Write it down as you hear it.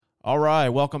All right,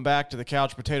 welcome back to the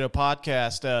Couch Potato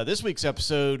Podcast. This week's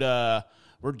episode,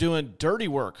 we're doing Dirty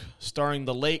Work, starring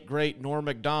the late, great Norm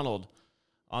Macdonald.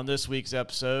 On this week's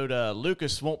episode,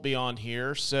 Lucas won't be on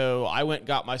here, so I went and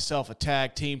got myself a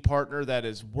tag team partner that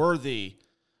is worthy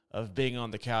of being on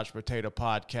the Couch Potato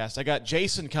Podcast. I got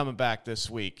Jason coming back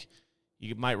this week.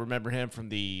 You might remember him from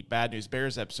the Bad News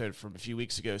Bears episode from a few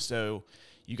weeks ago, so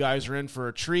you guys are in for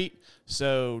a treat.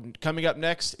 So coming up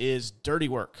next is Dirty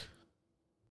Work.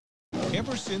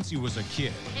 Ever since he was a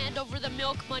kid. Hand over the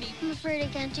milk money. I'm afraid I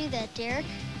can't do that, Derek.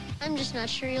 I'm just not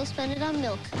sure you'll spend it on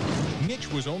milk. Mitch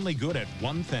was only good at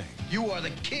one thing. You are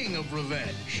the king of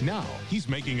revenge. Now he's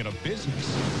making it a business.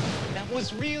 That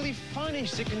was really funny,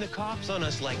 sticking the cops on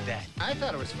us like that. I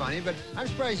thought it was funny, but I'm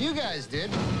surprised you guys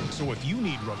did. So if you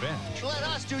need revenge, Let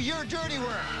us do your dirty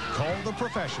work. call the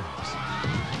professionals.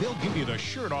 They'll give you the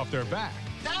shirt off their back.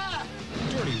 Ah!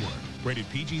 Dirty Work. Rated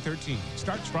PG-13.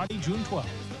 Starts Friday, June 12th.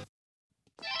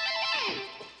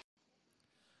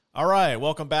 All right,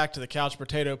 welcome back to the Couch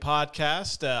Potato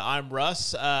Podcast. I'm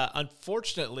Russ.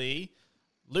 Unfortunately,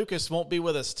 Lucas won't be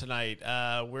with us tonight.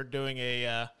 We're doing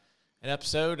an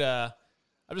episode. I'm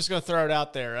just going to throw it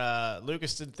out there.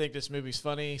 Lucas didn't think this movie's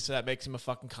funny, so that makes him a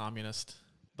fucking communist.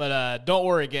 But don't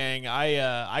worry, gang.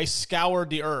 I scoured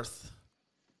the earth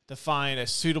to find a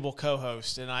suitable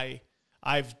co-host, and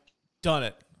I've done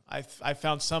it. I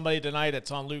found somebody tonight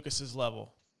that's on Lucas's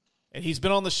level. And he's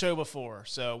been on the show before.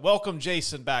 So welcome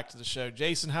Jason back to the show.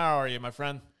 Jason, how are you, my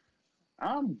friend?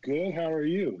 I'm good. How are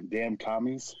you, damn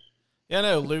commies? Yeah,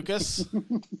 no, Lucas.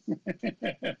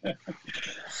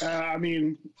 I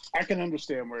mean, I can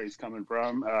understand where he's coming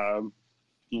from.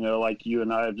 Like you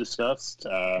and I have discussed,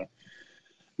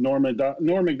 Norm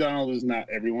Macdonald is not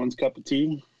everyone's cup of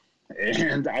tea.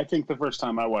 And I think the first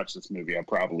time I watched this movie, I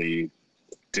probably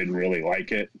didn't really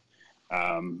like it.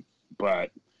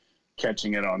 But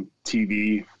catching it on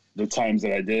TV the times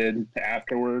that I did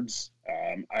afterwards,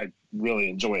 I really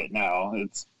enjoy it now.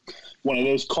 It's one of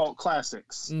those cult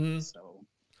classics. Mm-hmm. So,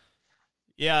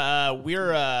 Yeah,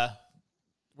 we're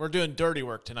doing Dirty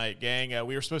Work tonight, gang.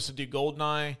 We were supposed to do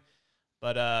Goldeneye,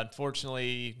 but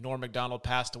unfortunately, Norm Macdonald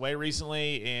passed away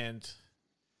recently, and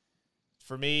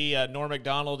for me, Norm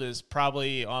Macdonald is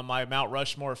probably on my Mount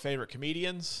Rushmore of favorite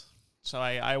comedians. So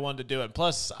I wanted to do it.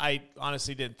 Plus, I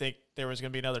honestly didn't think there was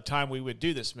going to be another time we would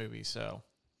do this movie. So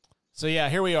yeah,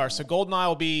 here we are. So Goldeneye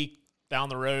will be down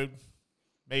the road,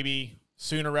 maybe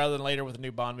sooner rather than later with a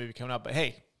new Bond movie coming out. But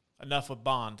hey, enough of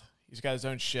Bond. He's got his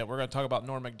own shit. We're going to talk about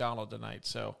Norm Macdonald tonight.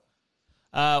 So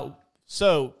Norm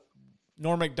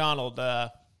Macdonald,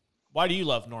 why do you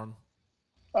love Norm?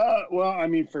 well, I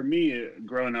mean, for me,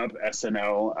 growing up,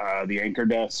 SNL, the Anchor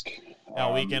Desk.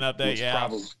 Weekend Update,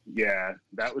 yeah.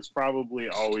 That was probably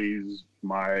always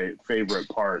my favorite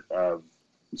part of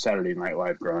Saturday Night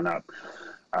Live growing up.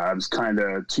 I was kind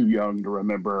of too young to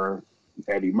remember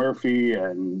Eddie Murphy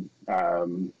and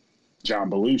John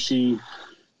Belushi,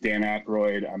 Dan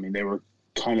Aykroyd. I mean, they were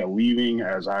kind of leaving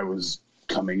as I was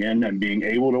coming in and being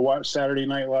able to watch Saturday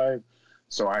Night Live.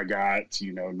 So I got,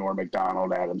 Norm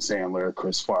Macdonald, Adam Sandler,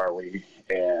 Chris Farley,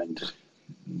 and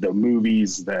the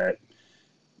movies that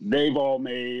they've all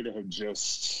made have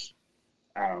just,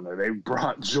 I don't know, they've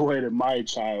brought joy to my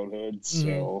childhood.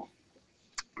 So,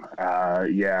 I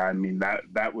mean,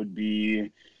 that would be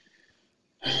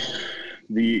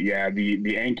the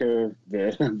Anchor,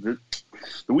 the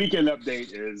Weekend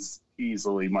Update is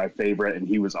easily my favorite, and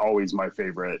he was always my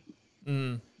favorite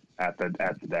at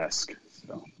the desk.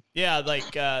 So. Yeah,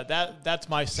 like that's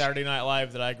my Saturday Night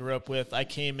Live that I grew up with. I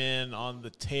came in on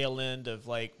the tail end of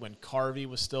like when Carvey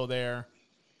was still there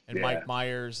and Mike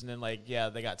Myers, and then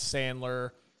they got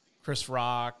Sandler, Chris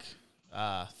Rock,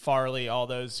 Farley, all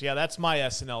those. Yeah, that's my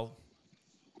SNL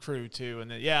crew too. And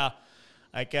then,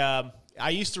 I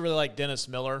used to really like Dennis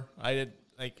Miller.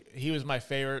 He was my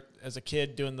favorite as a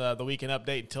kid doing the Weekend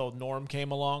Update until Norm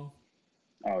came along.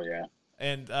 Oh yeah.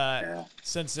 And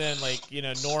since then,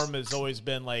 Norm has always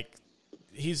been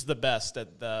he's the best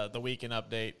at the Weekend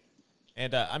Update.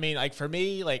 And I mean, for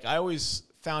me, I always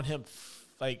found him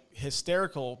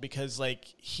hysterical because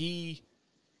he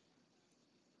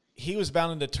was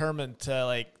bound and determined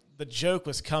to the joke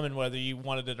was coming whether you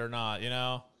wanted it or not,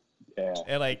 Yeah.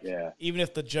 And even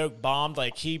if the joke bombed,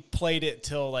 he played it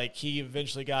till he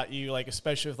eventually got you,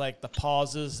 especially with the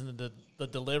pauses and the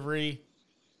delivery,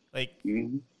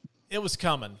 Mm-hmm. It was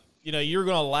coming. You were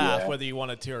going to laugh whether you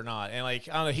wanted to or not. And I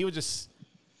don't know, he would just.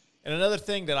 And another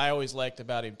thing that I always liked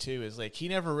about him too is he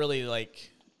never really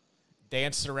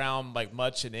danced around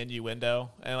much in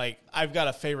innuendo. And I've got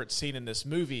a favorite scene in this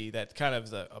movie that kind of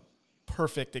is a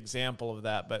perfect example of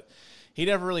that. But he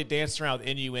never really danced around with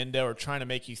innuendo or trying to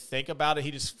make you think about it.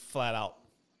 He just flat out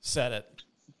said it.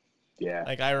 Yeah.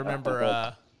 Like, I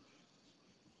remember,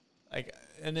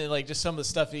 and then, like, just some of the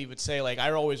stuff he would say, like,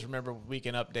 I always remember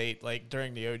Weekend Update, like,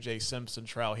 during the O.J. Simpson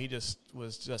trial, he just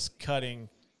was just cutting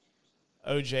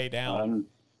O.J. down.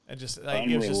 And just, like,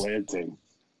 it was just,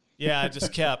 yeah, it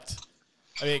just kept.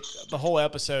 I mean, the whole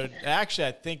episode, actually,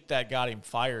 I think that got him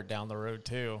fired down the road,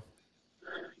 too.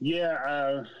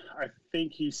 Yeah, I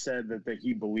think he said that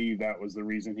he believed that was the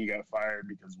reason he got fired,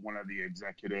 because one of the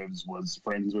executives was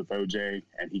friends with OJ,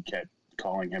 and he kept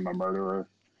calling him a murderer,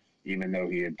 even though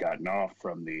he had gotten off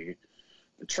from the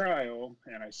trial.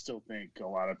 And I still think a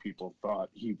lot of people thought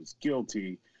he was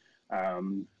guilty.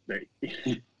 But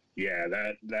yeah,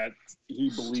 that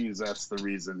he believes that's the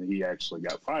reason he actually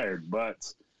got fired.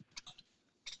 But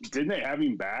didn't they have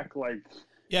him back? Like,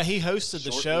 yeah, he hosted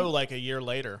the show like a year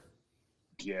later.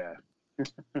 Yeah. I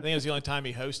think it was the only time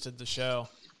he hosted the show.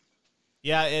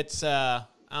 Yeah, it's I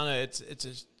don't know,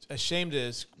 it's a shame that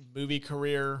his movie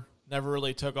career never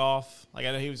really took off. Like,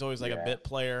 I know he was always like a bit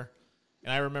player.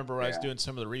 And I remember when I was doing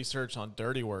some of the research on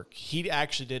Dirty Work, he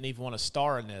actually didn't even want to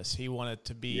star in this. He wanted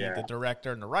to be the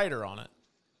director and the writer on it.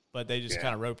 But they just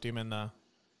kind of roped him in the...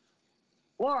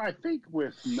 Well, I think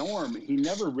with Norm, he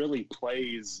never really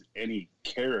plays any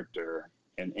character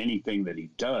in anything that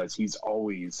he does. He's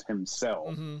always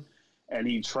himself. Mm-hmm. And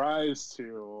he tries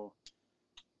to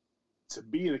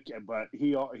be but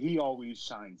he always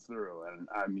shines through. And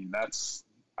I mean,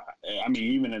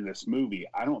 even in this movie,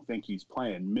 I don't think he's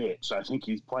playing Mitch. I think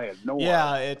he's playing Norm.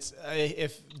 Yeah, it's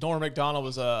if Norm Macdonald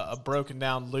was a broken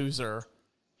down loser.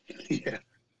 Yeah.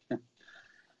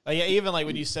 Yeah, even like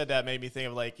when you said that, made me think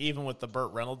of like even with the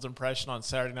Burt Reynolds impression on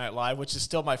Saturday Night Live, which is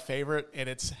still my favorite, and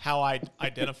it's how I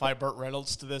identify Burt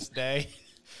Reynolds to this day.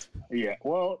 Yeah,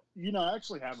 well, I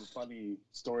actually have a funny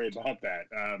story about that.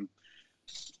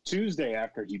 Tuesday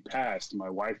after he passed, my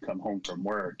wife come home from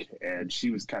work, and she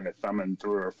was kind of thumbing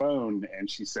through her phone, and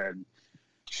she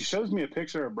shows me a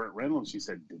picture of Burt Reynolds. She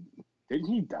said,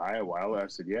 didn't he die a while ago? I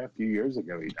said, yeah, a few years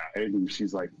ago he died. And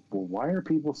she's like, well, why are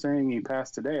people saying he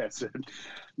passed today? I said,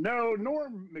 no,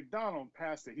 Norm Macdonald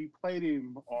passed it. He played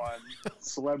him on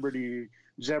Celebrity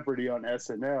Jeopardy on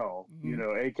SNL,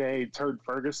 a.k.a. Turd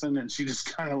Ferguson. And she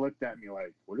just kind of looked at me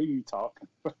like, what are you talking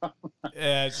about?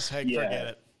 Yeah, just forget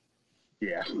it.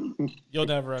 Yeah. You'll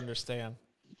never understand.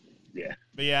 Yeah.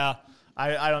 But yeah,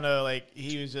 I don't know. Like,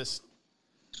 he was just,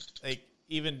 like,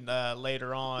 even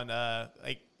later on,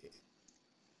 like,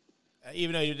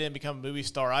 even though he didn't become a movie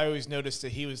star, I always noticed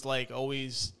that he was like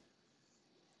always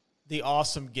the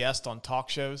awesome guest on talk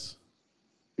shows.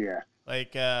 Yeah.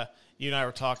 Like you and I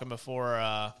were talking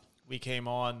before we came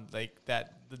on, like the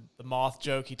moth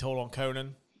joke he told on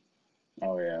Conan.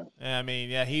 Oh yeah. I mean,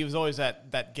 yeah, he was always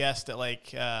that guest that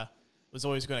like was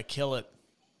always going to kill it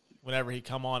whenever he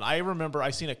come on. I remember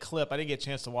I seen a clip. I didn't get a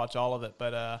chance to watch all of it,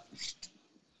 but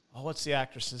what's the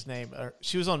actress's name?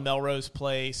 She was on Melrose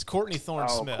Place. Courtney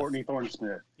Thorne-Smith. Oh, Courtney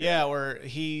Thorne-Smith. Yeah, where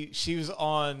she was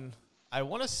on, I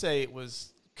want to say it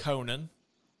was Conan.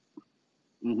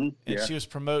 Mm-hmm. And she was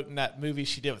promoting that movie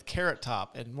she did with Carrot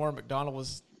Top. And Norm Macdonald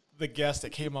was the guest that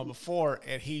came on before.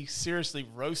 And he seriously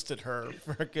roasted her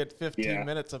for a good 15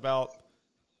 minutes about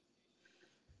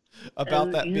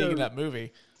that being in that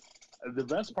movie. The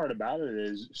best part about it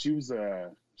is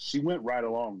she went right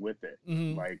along with it.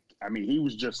 Mm-hmm. Like, I mean, he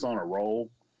was just on a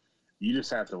roll. You just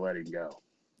have to let him go.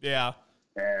 Yeah.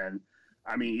 And,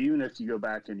 I mean, even if you go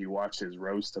back and you watch his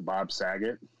roast to Bob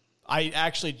Saget. I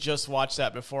actually just watched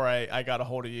that before I got a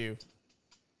hold of you.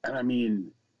 And, I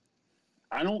mean,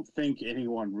 I don't think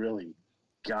anyone really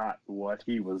got what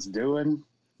he was doing.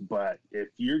 But if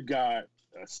you got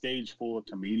a stage full of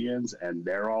comedians and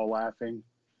they're all laughing,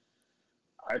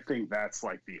 I think that's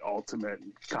like the ultimate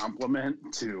compliment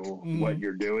to what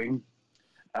you're doing.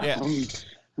 Yeah.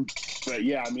 But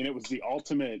yeah, I mean, it was the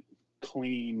ultimate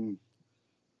clean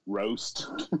roast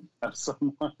of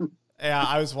someone. Yeah,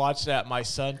 I was watching that. My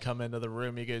son come into the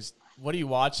room. He goes, "What are you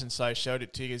watching?" So I showed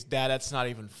it to you. He goes, "Dad, that's not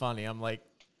even funny." I'm like,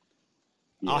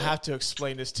 I'll have to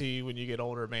explain this to you when you get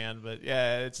older, man. But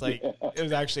yeah, it's like, it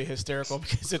was actually hysterical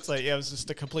because it's like, it was just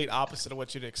the complete opposite of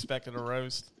what you'd expect in a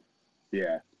roast.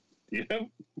 Yeah. Yep.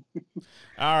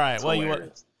 All right.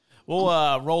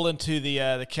 We'll roll into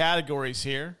the categories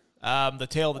here. The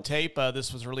Tale of the Tape.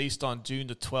 This was released on June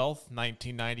the 12th,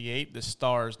 1998. This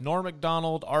stars Norm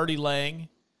Macdonald, Artie Lang.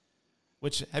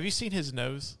 Which, have you seen his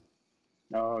nose?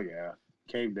 Oh yeah,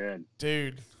 caved in,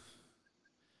 dude.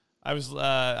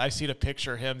 I seen a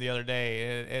picture of him the other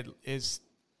day. It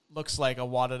looks like a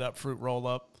wadded up fruit roll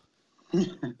up.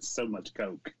 So much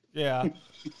Coke. Yeah.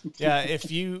 Yeah,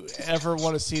 if you ever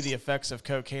want to see the effects of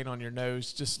cocaine on your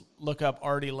nose, just look up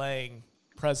Artie Lang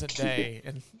present day,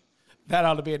 and that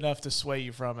ought to be enough to sway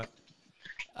you from it.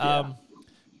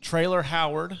 Traylor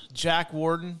Howard, Jack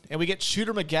Warden, and we get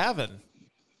Shooter McGavin.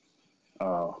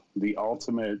 The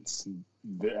ultimate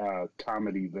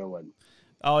comedy villain.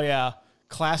 Oh, yeah.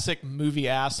 Classic movie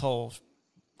asshole,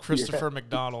 Christopher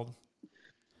McDonald.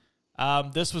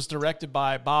 This was directed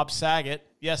by Bob Saget.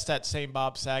 Yes, that same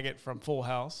Bob Saget from Full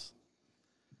House.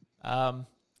 Rotten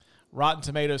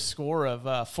Tomatoes score of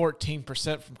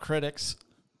 14% from critics.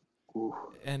 Ooh.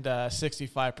 And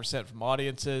 65% from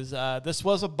audiences. This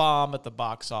was a bomb at the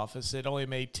box office. It only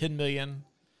made $10 million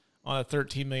on a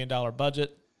 $13 million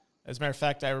budget. As a matter of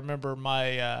fact, I remember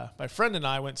my friend and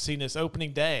I went and seen this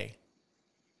opening day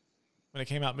when it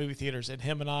came out in movie theaters, and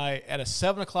him and I, at a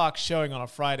 7 o'clock showing on a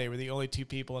Friday, were the only two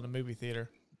people in the movie theater.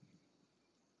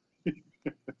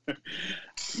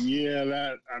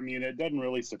 Yeah, it doesn't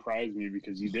really surprise me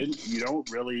because you don't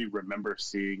really remember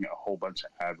seeing a whole bunch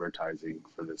of advertising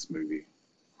for this movie.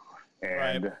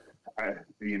 And, Right.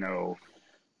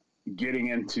 Getting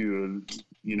into,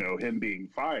 him being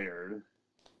fired,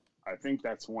 I think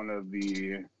that's one of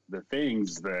the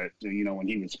things that, when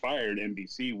he was fired,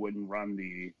 NBC wouldn't run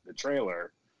the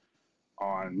trailer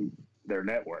on their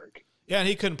network. Yeah, and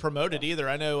he couldn't promote it either.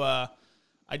 I know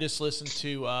I just listened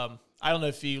to, I don't know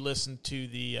if you listened to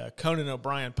the Conan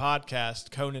O'Brien podcast,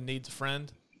 Conan Needs a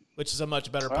Friend, which is a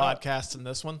much better podcast than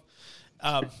this one.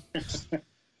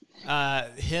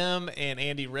 Him and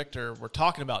Andy Richter were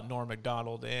talking about Norm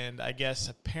Macdonald, and I guess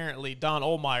apparently Don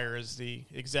Ohlmeyer is the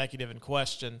executive in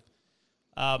question.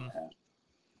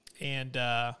 And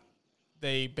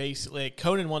they basically,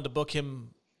 Conan wanted to book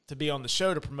him to be on the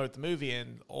show to promote the movie,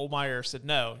 and Ohlmeyer said,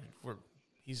 no, we're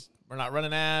not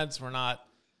running ads. We're not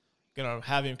going to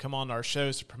have him come on our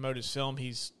shows to promote his film.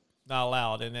 He's not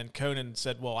allowed. And then Conan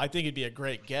said, well, I think he'd be a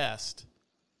great guest.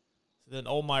 So then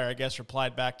Ohlmeyer, I guess,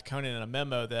 replied back to Conan in a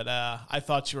memo that I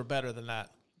thought you were better than that.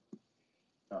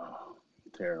 Oh,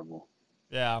 terrible.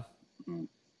 Yeah.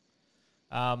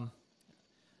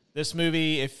 This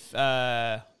movie, if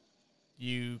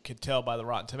you could tell by the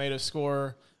Rotten Tomatoes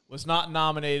score, was not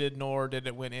nominated, nor did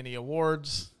it win any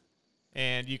awards.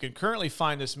 And you can currently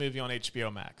find this movie on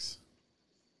HBO Max.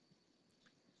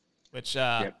 Which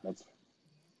I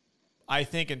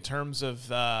think in terms of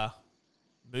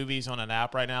movies on an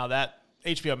app right now, that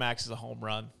HBO Max is a home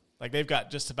run. Like, they've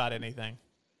got just about anything.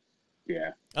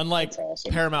 Yeah. Unlike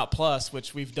awesome. Paramount Plus,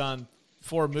 which we've done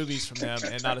 4 movies from them,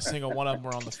 and not a single one of them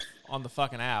were on the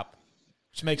fucking app,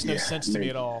 which makes no sense to me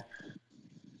at all.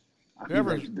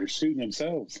 They're shooting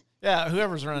themselves. Yeah,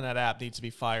 whoever's running that app needs to be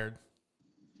fired.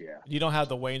 Yeah. You don't have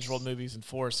the Wayne's World movies and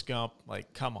Forrest Gump.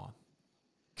 Like, come on.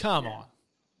 Come on.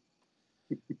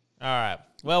 All right.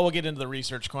 Well, we'll get into the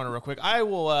research corner real quick. I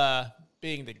will,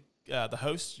 being the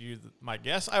host, you my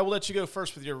guest, I will let you go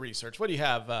first with your research. What do you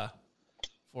have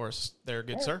for us there,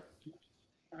 good sir?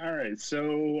 All right.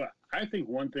 So I think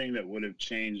one thing that would have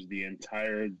changed the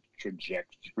entire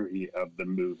trajectory of the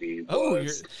movie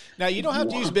was... now you don't have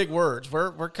to use big words.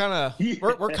 We're kind of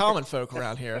we're common folk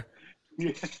around here.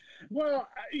 Yeah. Well,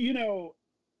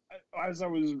 as I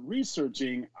was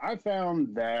researching, I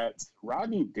found that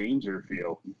Rodney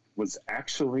Dangerfield was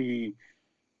actually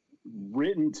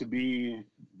written to be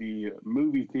the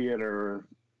movie theater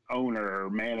owner or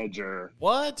manager.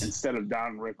 What? Instead of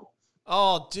Don Rickles.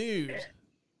 Oh, dude.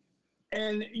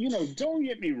 And, don't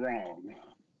get me wrong.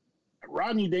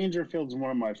 Rodney Dangerfield's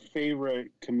one of my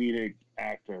favorite comedic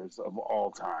actors of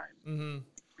all time. Mm-hmm.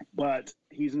 But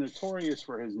he's notorious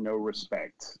for his no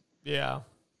respect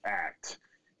act.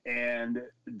 And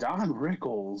Don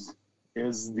Rickles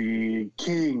is the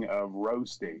king of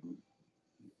roasting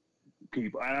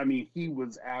people. I mean, he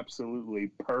was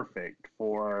absolutely perfect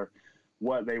for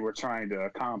what they were trying to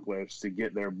accomplish to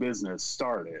get their business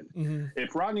started. Mm-hmm.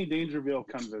 If Rodney Dangerfield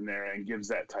comes in there and gives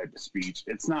that type of speech,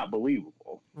 it's not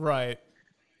believable. Right.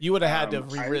 You would have had to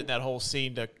have rewritten that whole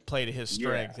scene to play to his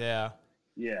strength. Yeah.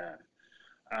 Yeah.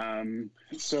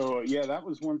 That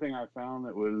was one thing I found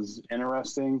that was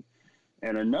interesting.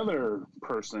 And another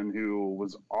person who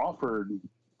was offered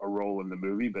a role in the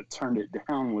movie but turned it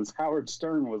down was Howard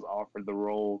Stern. Was offered the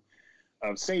role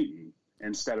of Satan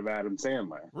instead of Adam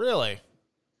Sandler. Really?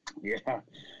 Yeah.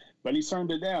 But he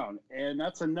turned it down. And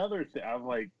that's another thing. I'm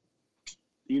like,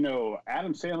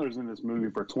 Adam Sandler's in this movie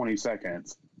for 20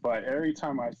 seconds, but every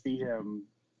time I see him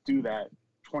do that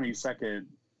 20-second,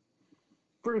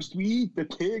 first we eat the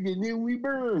pig and then we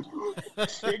burn,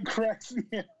 it cracks me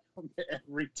up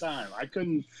every time. I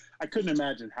couldn't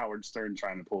imagine Howard Stern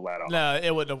trying to pull that off. No,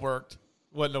 it wouldn't have worked.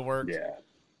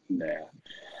 Yeah.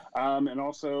 And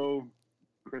also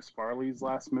Chris Farley's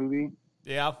last movie.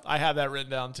 Yeah, I have that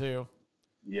written down too.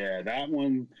 Yeah, that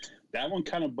one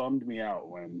kind of bummed me out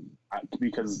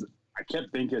because I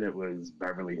kept thinking it was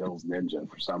Beverly Hills Ninja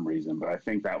for some reason, but I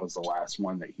think that was the last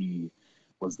one that he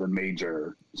was the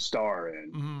major star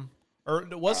in. Mm-hmm. Or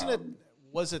wasn't it?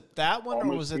 Was it that one,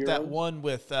 or was it that one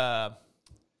with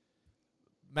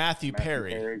Matthew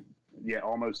Perry? Yeah,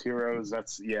 Almost Heroes. That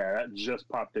just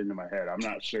popped into my head. I'm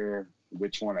not sure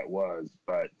which one it was,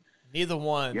 but neither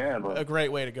one. Yeah, but, a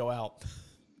great way to go out.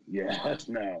 Yeah,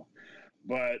 no.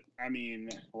 But I mean,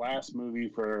 last movie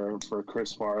for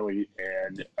Chris Farley,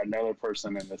 and another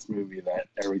person in this movie that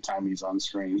every time he's on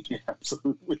screen, he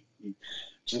absolutely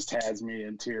just has me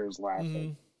in tears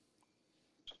laughing.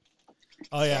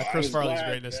 Oh yeah, so Chris Farley's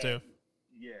greatness too.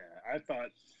 Yeah, I thought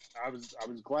I was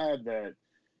glad that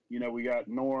we got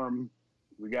Norm,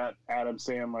 we got Adam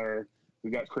Sandler, we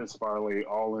got Chris Farley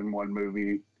all in one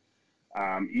movie.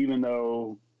 Even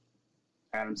though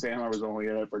Adam Sandler was only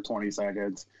in it for 20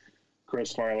 seconds.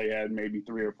 Chris Farley had maybe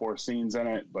 3 or 4 scenes in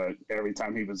it, but every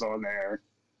time he was on there,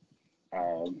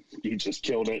 he just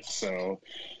killed it. So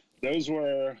those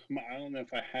were, I don't know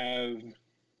if I have,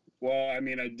 well, I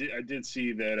mean, I did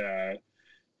see that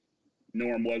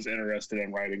Norm was interested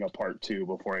in writing a part 2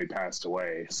 before he passed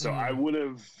away. So I would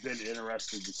have been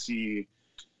interested to see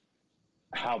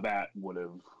how that would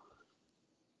have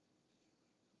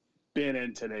been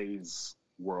in today's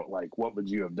world. Like, what would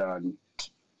you have done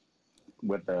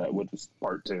with this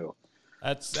part 2?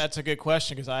 That's a good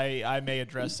question, because I may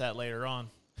address that later on.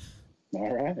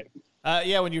 All right.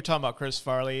 Yeah, when you're talking about Chris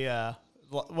Farley,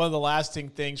 one of the lasting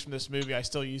things from this movie, I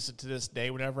still use it to this day.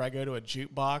 Whenever I go to a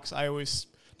jukebox, I always,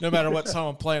 no matter what song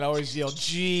I'm playing, I always yell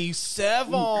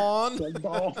G7.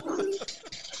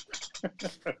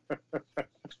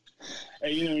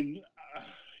 And,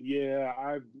 yeah,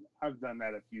 I've done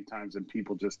that a few times, and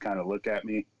people just kind of look at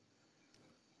me.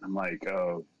 I'm like,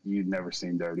 oh, you've never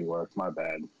seen Dirty Work. My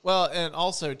bad. Well, and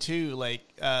also, too,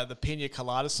 like the Pina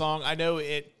Colada song, I know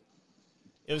it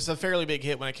was a fairly big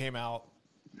hit when it came out.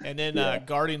 And then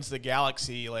Guardians of the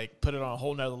Galaxy, like, put it on a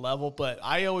whole nother level. But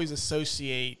I always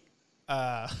associate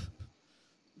that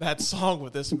song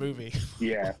with this movie.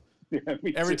 Yeah.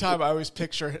 Every time I always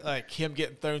picture, like, him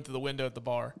getting thrown through the window at the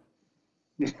bar.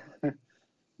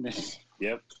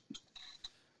 Yep.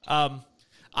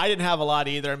 I didn't have a lot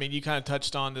either. I mean, you kind of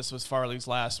touched on this was Farley's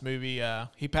last movie.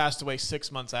 He passed away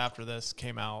 6 months after this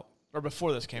came out, or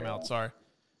before this came out, sorry.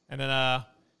 And then,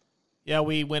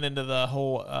 we went into the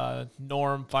whole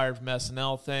Norm fired from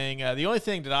SNL thing. The only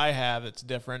thing that I have that's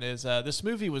different is this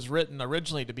movie was written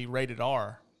originally to be rated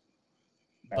R.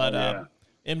 But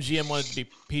MGM wanted to be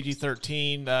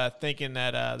PG-13, thinking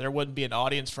that there wouldn't be an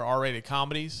audience for R-rated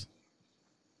comedies.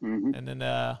 Mm-hmm. And then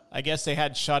I guess they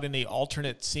hadn't shot any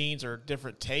alternate scenes or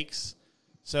different takes.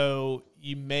 So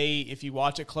you may, if you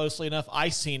watch it closely enough, I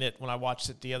seen it when I watched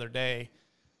it the other day,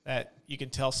 that you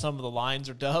can tell some of the lines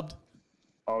are dubbed.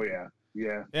 Oh, yeah.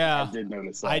 Yeah. Yeah. I did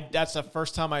notice that. That's the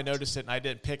first time I noticed it, and I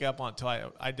didn't pick up on it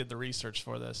until I did the research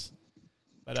for this.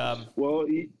 But well,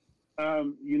 to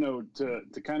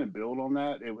kind of build on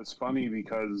that, it was funny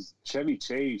because Chevy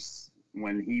Chase,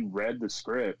 when he read the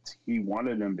script, he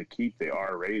wanted them to keep the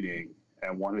R rating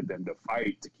and wanted them to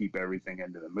fight to keep everything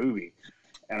into the movie.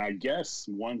 And I guess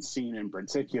one scene in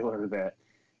particular that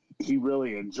he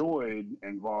really enjoyed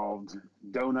involved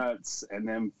donuts and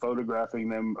them photographing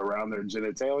them around their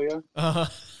genitalia.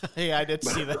 Yeah, I did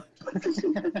see that.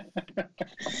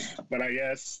 But I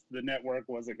guess the network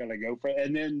wasn't going to go for it.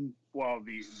 And then, well,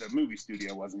 the movie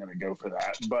studio wasn't going to go for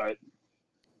that. But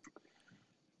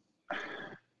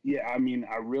yeah, I mean,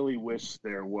 I really wish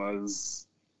there was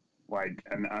like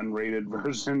an unrated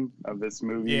version of this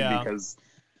movie, because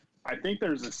I think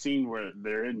there's a scene where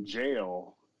they're in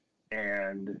jail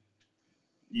and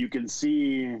you can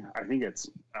see, I think it's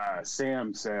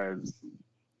Sam says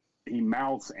he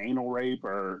mouths anal rape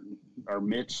or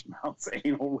Mitch mouths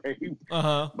anal rape,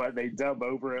 but they dub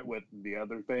over it with the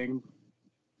other thing.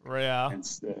 Yeah.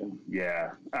 Instead,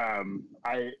 yeah.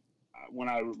 When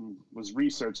I was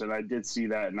researching, I did see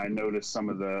that, and I noticed some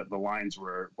of the lines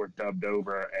were dubbed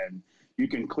over, and you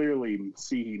can clearly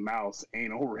see he mouths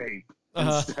anal rape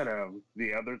instead of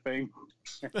the other thing.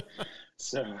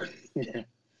 So, yeah.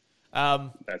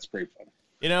 That's pretty funny.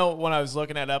 You know, when I was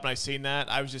looking that up and I seen that,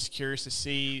 I was just curious to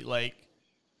see, like,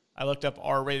 I looked up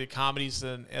R-rated comedies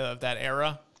of that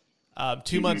era.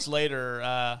 2 months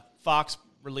later, Fox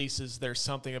releases There's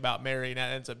Something About Mary, and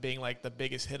that ends up being, like, the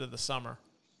biggest hit of the summer.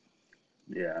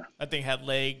 Yeah. That thing had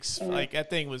legs. Like, that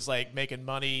thing was, like, making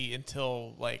money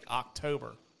until, like,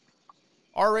 October.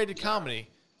 R-rated comedy.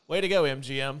 Way to go,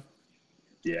 MGM.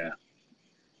 Yeah,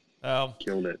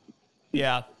 Killed it.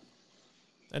 Yeah.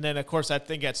 And then, of course, I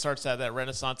think it starts that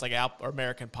Renaissance, like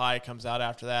American Pie comes out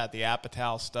after that, the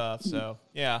Apatow stuff. So,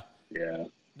 yeah. Yeah.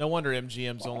 No wonder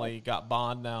MGM's only got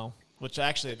Bond now, which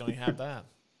actually they don't even have that.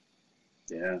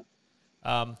 Yeah.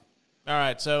 All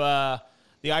right, so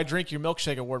the I Drink Your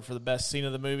Milkshake Award for the best scene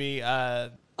of the movie.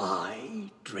 I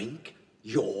drink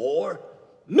your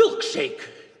milkshake.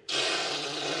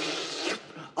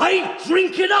 I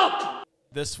drink it up!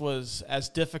 This was as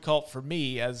difficult for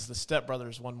me as the Step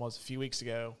Brothers one was a few weeks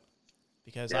ago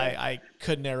because I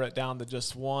could narrow it down to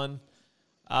just one.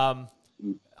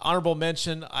 Honorable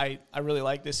mention, I really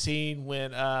like this scene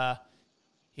when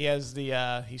he has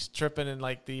he's tripping and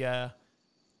like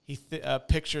he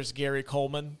pictures Gary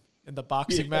Coleman in the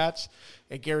boxing match,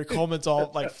 and Gary Coleman's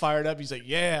all like fired up. He's like,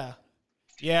 yeah,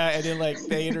 and then like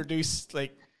they introduce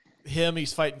like him.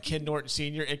 He's fighting Ken Norton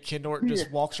Sr., and Ken Norton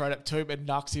just walks right up to him and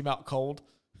knocks him out cold.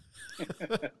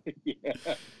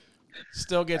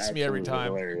 Still gets me every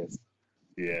time. Hilarious.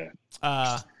 Yeah.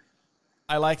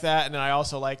 I like that, and then I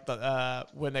also like the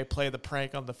when they play the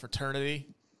prank on the fraternity.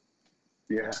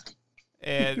 Yeah.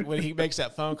 And when he makes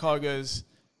that phone call, he goes,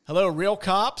 "Hello, real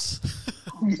cops."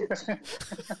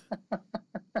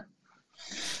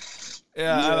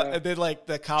 And then like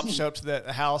the cops show up to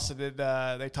the house, and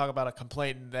then they talk about a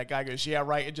complaint, and that guy goes, "Yeah,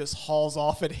 right," and just hauls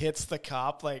off and hits the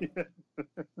cop. Like,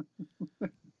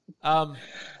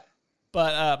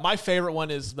 but my favorite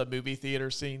one is the movie theater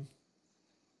scene.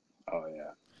 Oh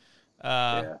yeah.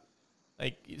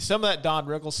 Like some of that Don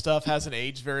Rickles stuff hasn't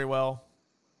aged very well.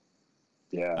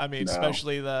 Yeah. I mean,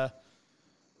 especially the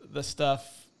stuff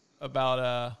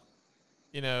about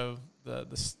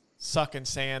the sucking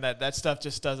sand. That stuff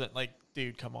just doesn't, like,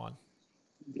 dude, come on.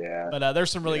 Yeah. But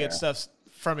there's some really good stuff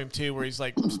from him too, where he's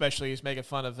like, especially he's making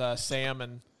fun of Sam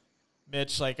and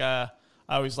Mitch. Like I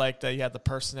always liked he had the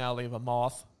personality of a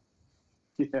moth.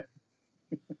 Yeah.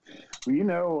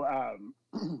 Well,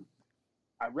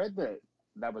 I read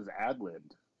that was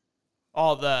ad-libbed.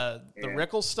 Oh, the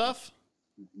Rickles stuff?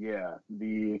 Yeah.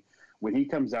 When he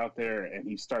comes out there and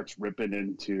he starts ripping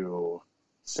into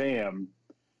Sam,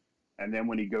 and then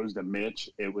when he goes to Mitch,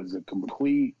 it was a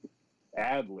complete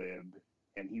ad-lib,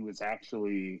 and he was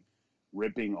actually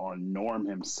ripping on Norm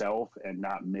himself and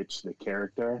not Mitch the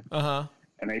character. Uh-huh.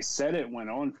 And they said it went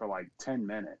on for like 10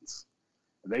 minutes.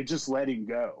 They just let him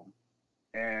go.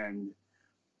 And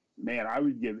man, I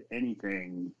would give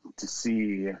anything to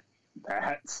see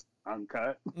that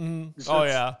uncut. Mm-hmm. Oh,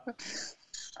 yeah.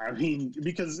 I mean,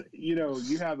 because,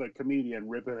 you have a comedian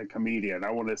ripping a comedian.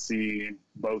 I want to see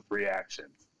both reactions.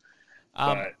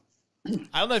 I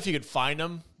don't know if you could find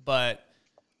them, but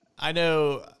I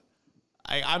know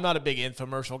I'm not a big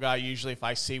infomercial guy. Usually if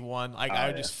I see one, I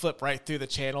would just flip right through the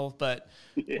channel. But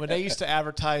when they used to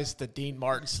advertise the Dean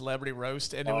Martin Celebrity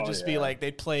Roast, and it would just be like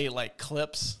they'd play like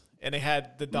clips, and they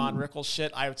had the Don Rickles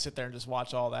shit, I would sit there and just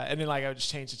watch all that. And then like I would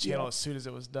just change the channel as soon as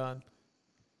it was done.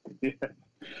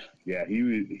 Yeah,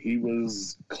 he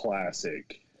was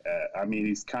classic. I mean,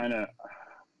 he's kind of,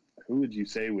 who would you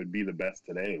say would be the best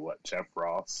today? What, Jeff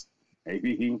Ross?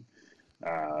 Maybe?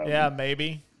 Yeah,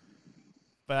 maybe.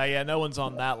 But no one's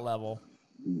on that level.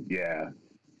 Yeah.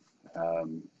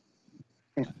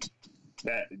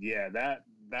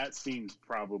 That scene's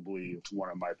probably one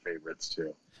of my favorites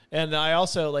too. And I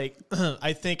also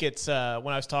I think it's when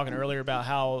I was talking earlier about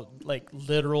how like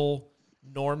literal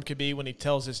Norm could be when he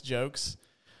tells his jokes.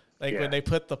 Like when they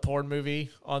put the porn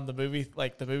movie on the movie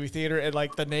theater, and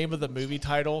like the name of the movie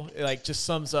title, it like just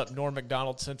sums up Norm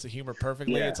Macdonald's sense of humor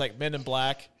perfectly. Yeah. It's like Men in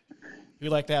Black who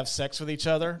like to have sex with each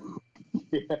other.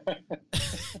 Yeah.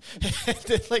 And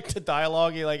then, like the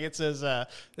dialogue, it says,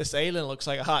 "This alien looks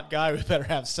like a hot guy. We better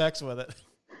have sex with it."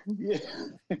 Yeah,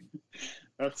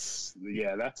 that's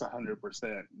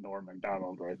 100% Norm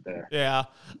Macdonald right there. Yeah,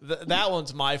 that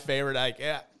one's my favorite.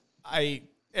 I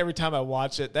every time I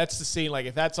watch it, that's the scene. Like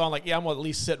if that's on, I'm gonna at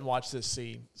least sit and watch this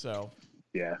scene. So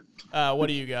yeah. What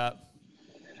do you got?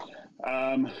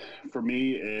 For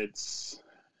me, it's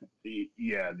the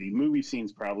movie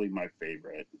scene's probably my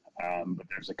favorite. But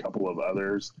there's a couple of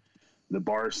others. The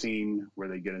bar scene where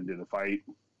they get into the fight.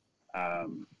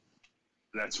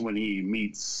 That's when he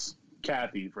meets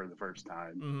Kathy for the first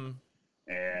time.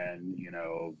 Mm-hmm. And,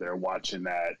 they're watching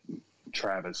that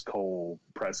Travis Cole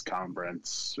press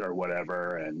conference or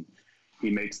whatever. And he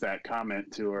makes that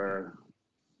comment to her.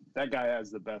 That guy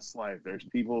has the best life. There's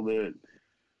people that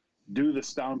do the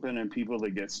stomping and people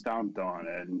that get stomped on.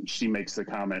 And she makes the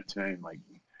comment to him, like,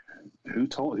 who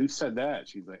said that?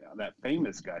 She's like, oh, that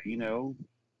famous guy,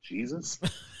 Jesus.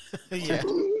 Yeah.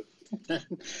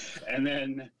 And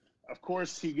then, of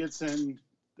course, he gets in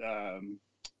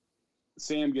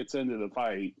Sam gets into the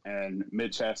fight and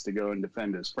Mitch has to go and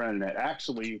defend his friend. And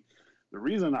actually, the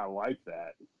reason I like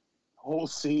that whole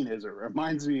scene is it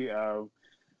reminds me of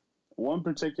one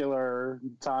particular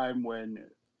time when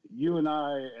you and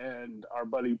I and our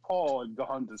buddy Paul had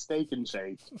gone to Steak and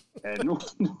Shake, and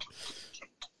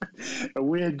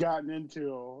we had gotten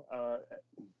into,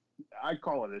 I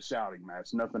call it a shouting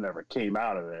match. Nothing ever came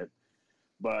out of it.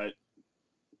 But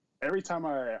every time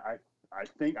I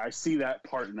think I see that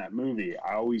part in that movie,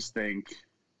 I always think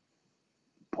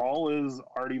Paul is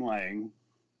Artie Lang,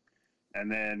 and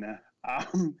then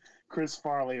Chris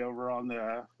Farley over on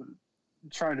the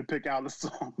trying to pick out a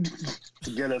song to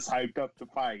get us hyped up to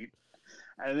fight.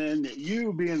 And then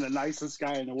you being the nicest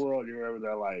guy in the world, you're over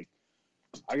there like,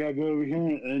 I gotta go over here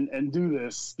and do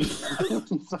this.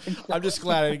 I'm just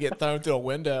glad I didn't get thrown through a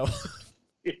window.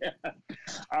 Yeah.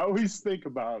 I always think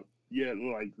about,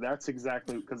 like that's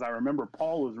exactly, because I remember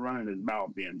Paul was running his mouth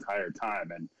the entire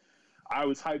time, and I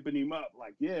was hyping him up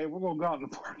like, yeah, we're going to go out in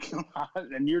the parking lot.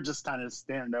 And you're just kind of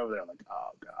standing over there like,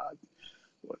 oh, God,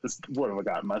 what have I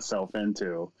got myself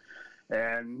into?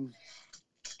 And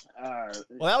well,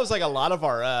 that was like a lot of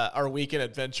our weekend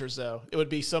adventures, though. It would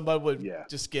be somebody would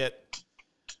just get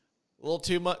a little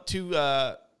too much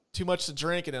to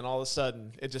drink, and then all of a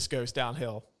sudden it just goes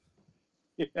downhill.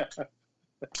 Yeah.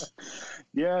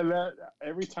 Yeah, that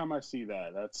every time I see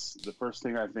that, that's the first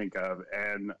thing I think of.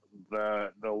 And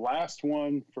the last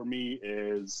one for me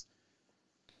is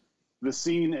the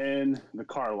scene in the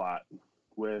car lot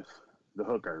with the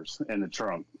hookers in the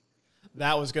trunk.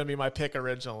 That was going to be my pick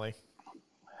originally.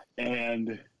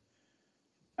 And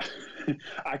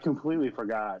I completely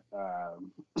forgot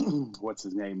what's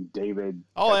his name, David.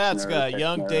 Oh, yeah, it's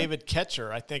young David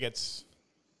Ketcher. I think it's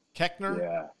Keckner.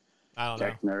 Yeah. I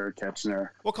don't know. Ketchner.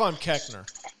 We'll call him Keckner.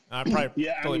 I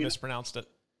probably mispronounced it.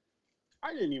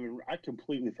 I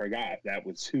completely forgot that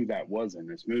was who that was in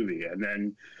this movie. And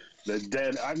then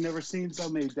I've never seen so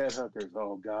many dead hookers.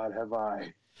 Oh, God, have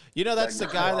I. You know, that's the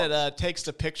guy that takes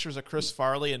the pictures of Chris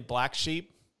Farley and Black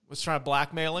Sheep, was trying to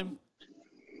blackmail him.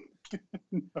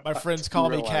 My friends call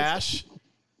me Cash.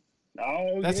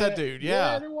 Oh, that's that dude,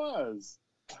 yeah. Yeah, it was.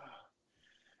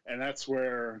 And that's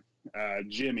where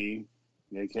Jimmy,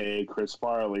 a.k.a. Chris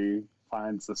Farley,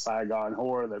 finds the Saigon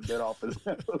whore that bit off his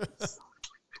nose.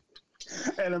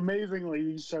 And amazingly,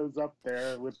 he shows up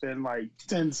there within like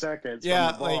 10 seconds from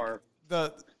the bar. Like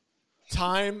the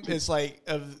time is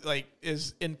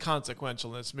is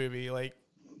inconsequential in this movie. Like,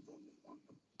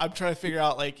 I'm trying to figure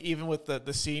out, like, even with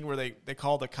the scene where they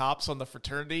call the cops on the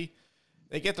fraternity,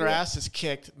 they get their asses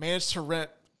kicked, manage to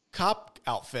rent cop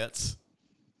outfits,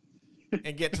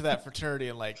 and get to that fraternity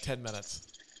in like 10 minutes.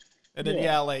 And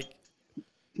then,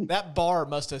 that bar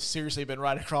must have seriously been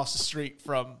right across the street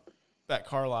from that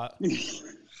car lot.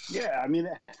 Yeah, I mean,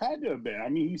 it had to have been. I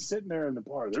mean, he's sitting there in the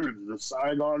bar. There's the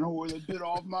Saigon whore that bit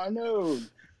off my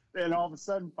nose. And all of a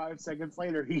sudden, 5 seconds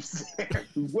later, he's there.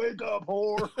 Wake up,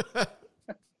 whore.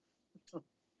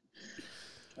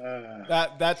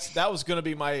 That was going to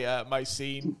be my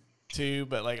scene too,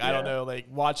 but I don't know, like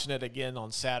watching it again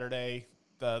on Saturday,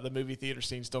 the movie theater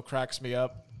scene still cracks me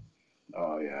up.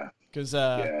 Oh yeah,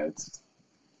 because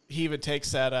he even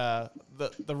takes that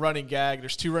the running gag.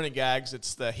 There's two running gags.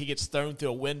 It's he gets thrown through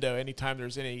a window anytime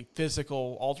there's any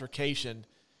physical altercation,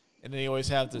 and then he always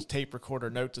has this tape recorder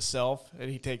note to self,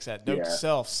 and he takes that note to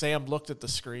self. Sam looked at the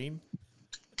screen.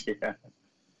 Yeah.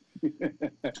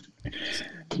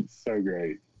 So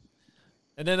great.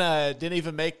 And then didn't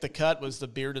even make the cut was the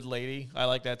bearded lady. I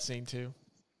like that scene too.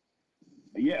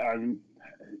 Yeah,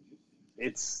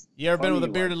 you ever been with a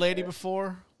bearded lady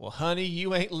before? Well, honey,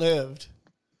 you ain't lived.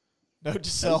 Note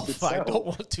to self, I don't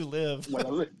want to live.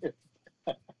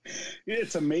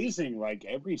 It's amazing. Like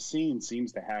every scene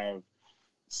seems to have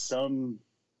some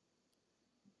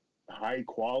high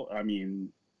quality. I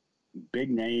mean,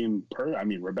 big name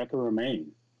Rebecca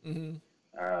Romaine.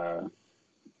 Mm-hmm.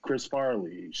 Chris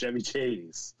Farley, Chevy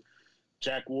Chase,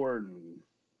 Jack Warden,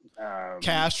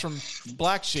 Cash from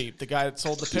Black Sheep, the guy that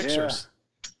sold the pictures.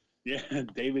 Yeah,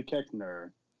 David Keckner.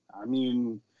 I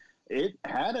mean, it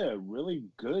had a really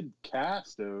good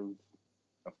cast of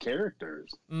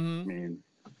characters. Mm-hmm. I mean,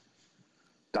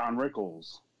 Don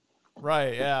Rickles.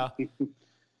 Right, yeah.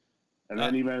 And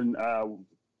then even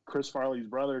Chris Farley's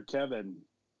brother, Kevin,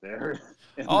 there.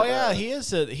 Oh, yeah,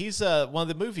 he's one of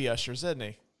the movie ushers, isn't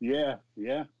he? Yeah,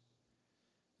 yeah.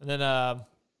 And then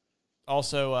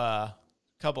also a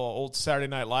couple of old Saturday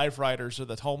Night Live writers are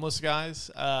the homeless guys.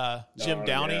 Jim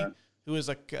Downey, who is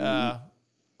not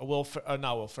Will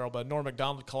Ferrell, but a Norm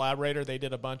Macdonald collaborator. They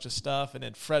did a bunch of stuff. And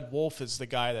then Fred Wolf is the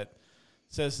guy that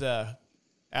says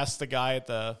asked the guy at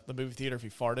the movie theater if he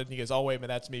farted. And he goes, "Oh, wait a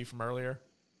minute, that's me from earlier."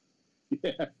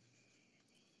 Yeah.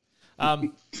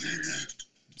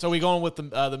 So we going with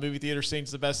the movie theater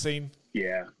scene's the best scene?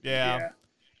 Yeah.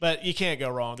 But you can't go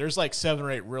wrong. There's like 7 or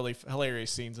 8 really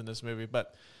hilarious scenes in this movie.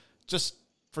 But just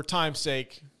for time's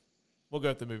sake, we'll go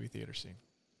with the movie theater scene.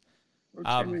 We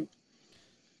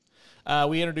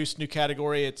introduced a new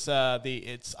category. It's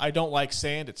I don't like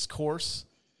sand. It's coarse.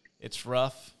 It's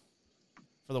rough.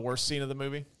 For the worst scene of the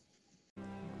movie.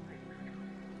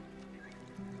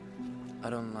 I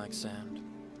don't like sand.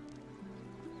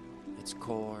 It's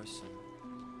coarse and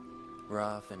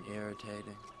rough and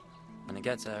irritating, and it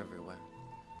gets everywhere.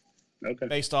 Okay.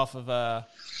 Based off of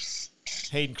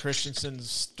Hayden Christensen's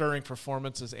stirring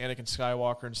performance as Anakin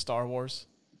Skywalker in Star Wars.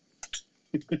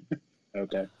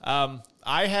 Okay.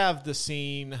 I have the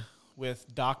scene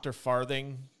with Dr.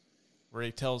 Farthing where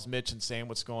he tells Mitch and Sam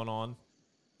what's going on.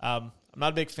 I'm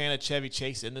not a big fan of Chevy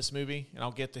Chase in this movie, and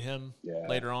I'll get to him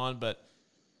later on, but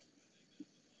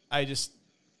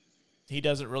he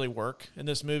doesn't really work in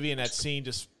this movie, and that scene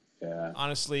just,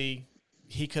 honestly,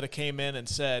 he could have came in and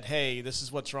said, "Hey, this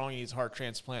is what's wrong. He needs a heart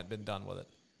transplant," been done with it.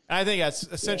 And I think that's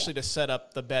essentially to set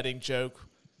up the betting joke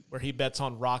where he bets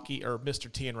on Rocky or Mr.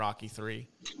 T in Rocky 3.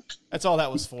 That's all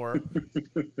that was for.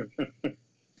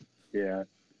 Yeah.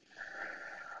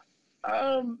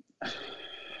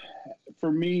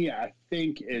 For me, I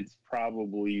think it's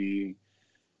probably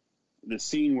the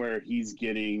scene where he's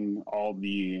getting all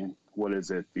the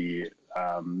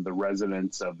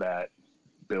residents of that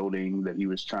building that he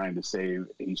was trying to save.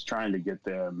 He's trying to get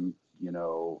them,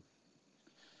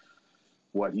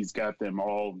 he's got them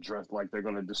all dressed like they're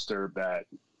going to disturb that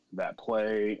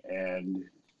play. And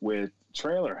with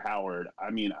Trailer Howard,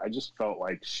 I mean, I just felt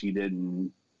like I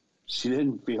didn't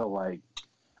feel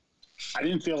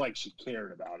like she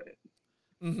cared about it.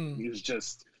 Mm-hmm. It was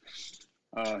just,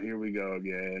 here we go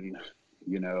again.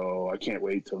 I can't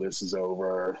wait till this is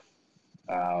over.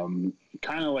 Kind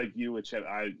of like you with Chevy.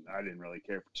 I didn't really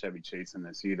care for Chevy Chase in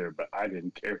this either, but I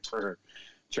didn't care for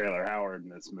Trailer Howard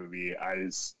in this movie. I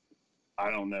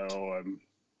don't know.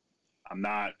 I'm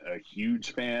not a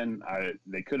huge fan.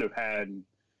 They could have had.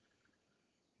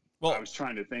 Well, I was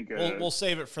trying to think of. We'll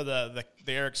save it for the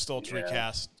Eric Stoltz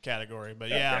recast category,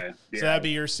 but Okay. So that'd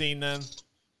be your scene then.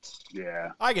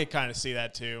 Yeah, I could kind of see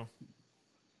that too.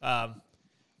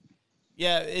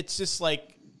 It's just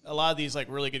like a lot of these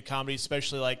like really good comedies,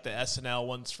 especially like the SNL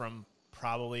ones from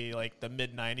probably like the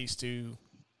mid 90s to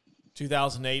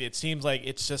 2008. It seems like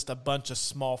it's just a bunch of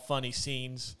small funny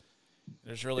scenes.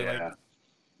 There's really like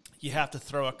you have to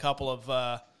throw a couple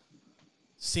of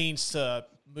scenes to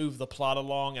move the plot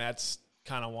along, and that's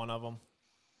kind of one of them.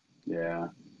 Yeah.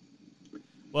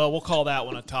 Well, we'll call that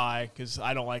one a tie because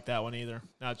I don't like that one either.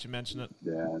 Now that you mention it.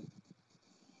 Yeah.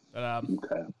 But,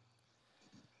 okay.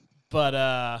 But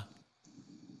all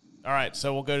right,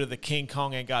 so we'll go to the King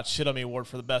Kong Ain't Got Shit on Me award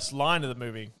for the best line of the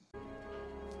movie.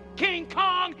 King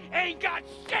Kong ain't got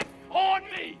shit on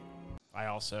me! I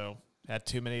also had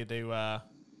too many to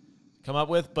come up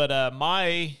with, but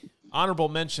my honorable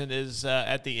mention is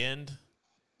at the end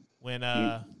when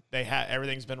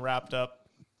everything's been wrapped up.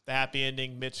 The happy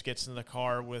ending, Mitch gets in the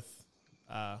car with,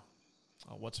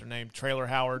 what's her name? Trailer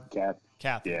Howard.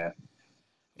 Kathy. Yeah.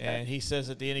 And he says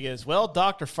at the end, he goes, "Well,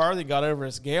 Dr. Farthing got over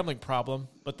his gambling problem,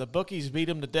 but the bookies beat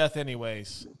him to death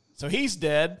anyways. So he's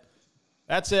dead.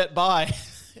 That's it. Bye."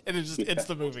 And it's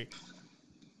the movie.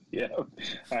 Yeah,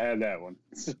 I had that one.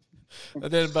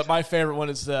 But my favorite one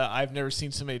is I've never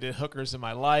seen somebody do hookers in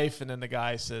my life. And then the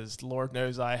guy says, "Lord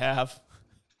knows I have."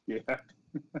 Yeah.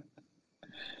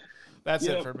 That's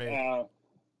it for me. I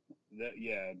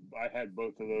had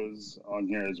both of those on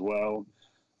here as well.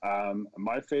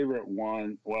 My favorite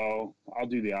one, well, I'll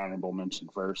do the honorable mention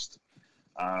first.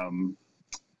 When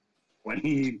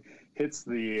he hits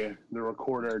the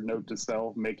recorder, note to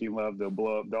self, making love to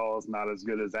blow up dolls, not as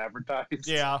good as advertised.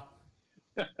 Yeah.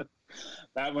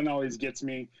 That one always gets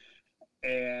me.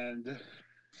 And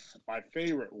my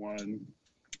favorite one,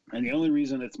 and the only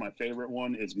reason it's my favorite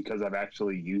one is because I've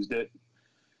actually used it.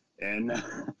 And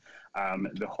I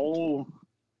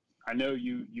know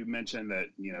you mentioned that,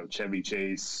 Chevy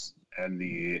Chase and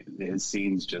his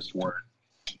scenes just weren't,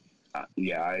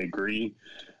 I agree.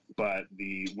 But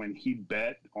when he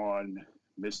bet on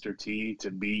Mr. T to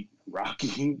beat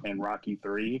Rocky and Rocky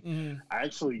 3, I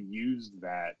actually used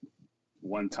that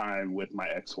one time with my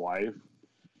ex-wife,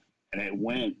 and it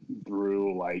went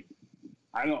through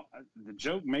the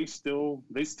joke they still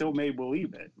may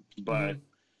believe it, but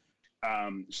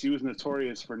she was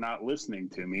notorious for not listening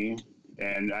to me.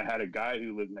 And I had a guy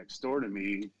who lived next door to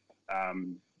me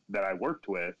that I worked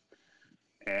with,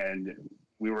 and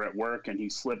we were at work and he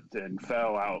slipped and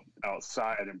fell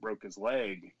outside and broke his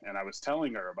leg. And I was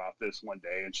telling her about this one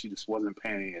day and she just wasn't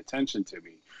paying any attention to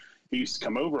me. He used to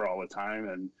come over all the time,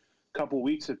 and a couple of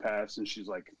weeks had passed and she's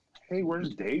like, "Hey,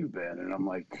 where's Dave been?" And I'm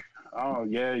like, "Oh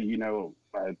yeah,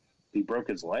 he broke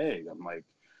his leg." I'm like,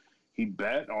 "He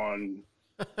bet on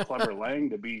Clubber Lang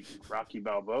to beat Rocky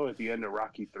Balboa at the end of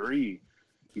Rocky 3.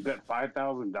 He bet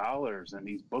 $5,000 and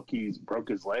these bookies broke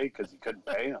his leg because he couldn't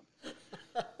pay him."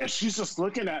 And she's just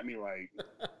looking at me like,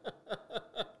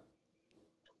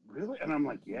 "Really?" And I'm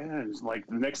like, "Yeah." And it's like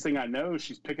the next thing I know,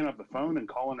 she's picking up the phone and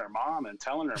calling her mom and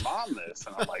telling her mom this.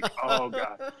 And I'm like, "Oh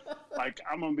God, like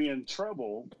I'm going to be in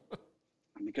trouble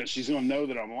because she's going to know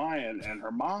that I'm lying." And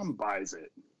her mom buys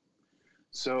it.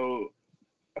 So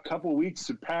a couple of weeks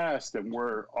had passed and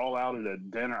we're all out at a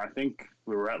dinner. I think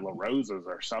we were at La Rosa's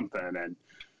or something. And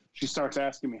she starts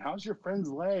asking me, "How's your friend's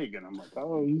leg?" And I'm like,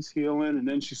 "Oh, he's healing." And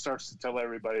then she starts to tell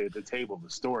everybody at the table the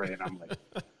story. And I'm like,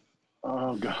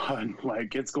 "Oh God,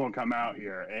 like it's going to come out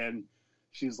here." And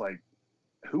she's like,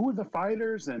 "Who were the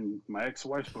fighters?" And my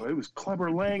ex-wife's like, "It was Clubber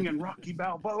Lang and Rocky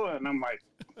Balboa." And I'm like,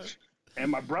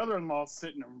 and my brother-in-law's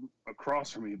sitting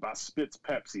across from me about spits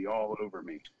Pepsi all over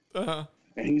me. Uh-huh.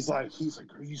 And he's like,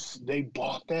 "They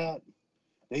bought that?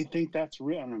 They think that's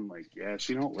real?" And I'm like, "Yeah,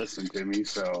 she don't listen to me.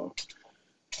 So,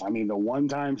 I mean, the one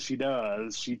time she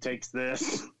does, she takes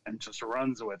this and just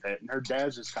runs with it." And her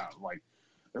dad's just kind of like,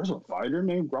 "There's a fighter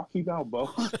named Rocky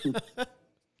Balboa?"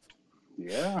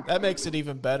 Yeah. That makes it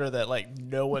even better that like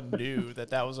no one knew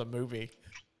that was a movie.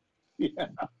 Yeah.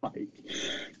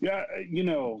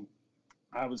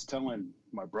 I was telling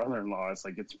my brother-in-law, it's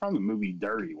like, it's from the movie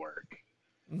Dirty Work.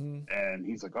 Mm-hmm. And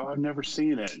he's like, "Oh, I've never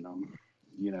seen it." And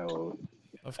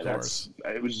of course,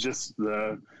 it was just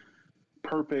the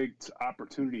perfect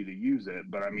opportunity to use it.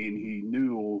 But I mean, he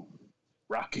knew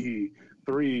Rocky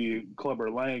 3,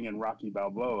 Clubber Lang, and Rocky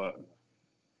Balboa.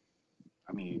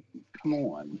 I mean, come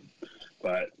on.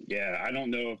 But yeah, I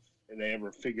don't know if they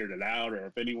ever figured it out or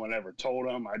if anyone ever told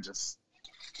him. I just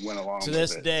went along to with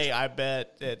this it. day. I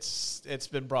bet it's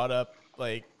been brought up.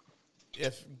 Like,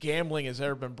 if gambling has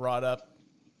ever been brought up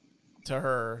to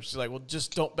her, she's like, "Well,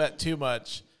 just don't bet too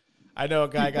much." I know a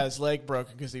guy got his leg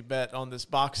broken because he bet on this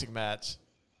boxing match.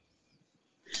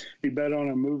 He bet on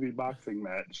a movie boxing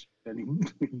match, and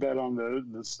he bet on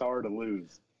the star to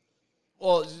lose.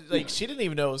 Well, like, she didn't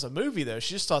even know it was a movie, though.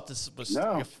 She just thought this was...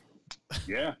 No.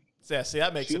 Yeah. Yeah, see,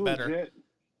 that makes it better.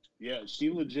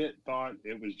 She legit thought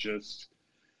it was just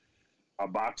a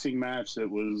boxing match that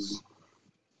was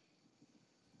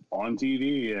on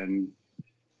TV, and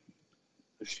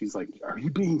she's like, "Are you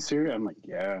being serious?" I'm like,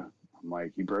 "Yeah." I'm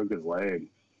like, "He broke his leg."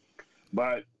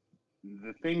 But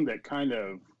the thing that kind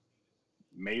of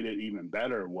made it even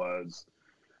better was,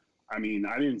 I mean,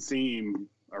 I didn't see him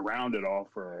around at all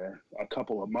for a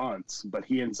couple of months, but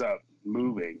he ends up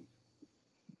moving.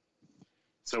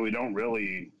 So we don't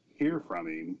really hear from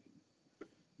him,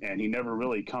 and he never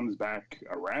really comes back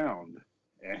around.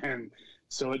 And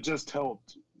so it just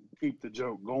helped keep the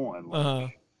joke going.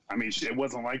 Like, I mean, it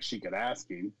wasn't like she could ask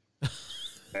him.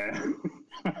 And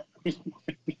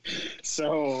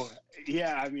so,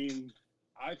 yeah, I mean,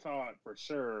 I thought for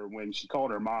sure when she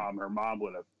called her mom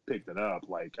would have picked it up.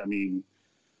 Like, I mean,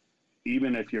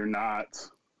 even if you're not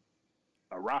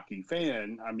a Rocky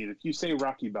fan, I mean, if you say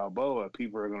Rocky Balboa,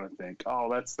 people are going to think,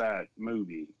 "Oh, that's that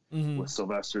movie with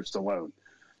Sylvester Stallone."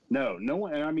 No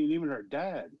one. And I mean, even her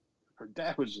dad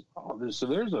was just, "Oh, there's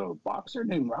a boxer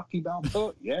named Rocky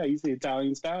Balboa." Yeah, he's the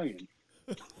Italian Stallion.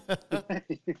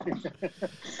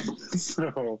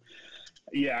 So,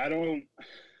 yeah, I don't.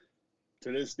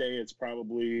 To this day, it's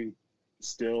probably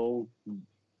still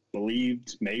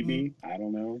believed. Maybe I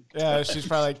don't know. Yeah, she's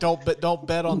probably like, "Don't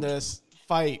bet on this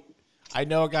fight. I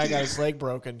know a guy got his leg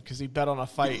broken because he bet on a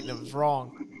fight and it was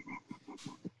wrong."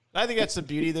 I think that's the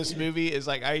beauty of this movie is,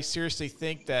 like, I seriously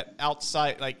think that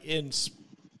outside, like, in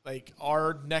like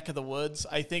our neck of the woods,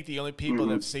 I think the only people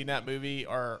that have seen that movie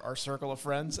are our circle of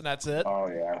friends, and that's it. Oh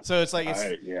yeah. So it's like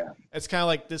it's kind of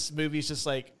like this movie's just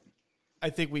like, I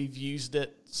think we've used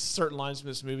certain lines from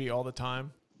this movie all the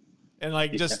time, and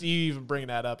like just you even bringing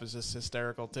that up is just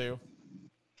hysterical too.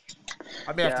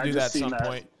 I may have to do that at some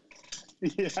point.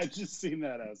 Yeah, I just seen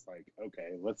that. I was like,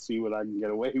 okay, let's see what I can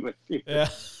get away with here. Yeah.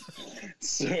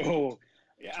 So,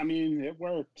 yeah, I mean, it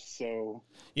worked. So,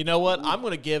 you know what? I'm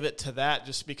going to give it to that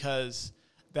just because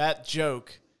that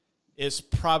joke is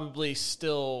probably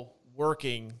still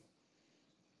working.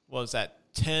 What was that,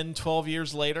 10, 12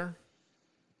 years later?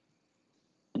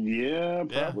 Yeah,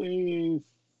 probably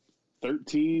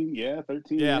 13. Yeah,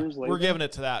 13 years later. We're giving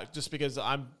it to that just because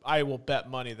I will bet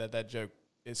money that joke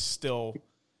is still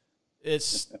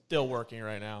It's still working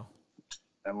right now.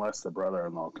 Unless the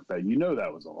brother-in-law confessed. You know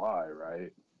that was a lie,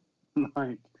 right?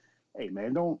 Like, hey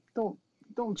man, don't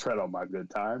tread on my good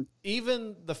time.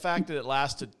 Even the fact that it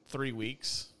lasted 3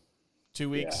 weeks, 2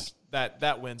 weeks,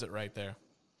 that wins it right there.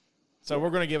 So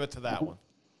we're going to give it to that one.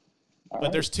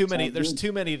 But there's too many. There's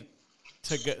too many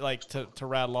to get, like to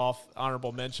rattle off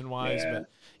honorable mention wise. Yeah. But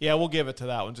yeah, we'll give it to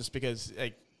that one just because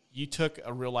like you took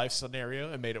a real life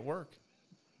scenario and made it work.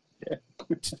 Yeah.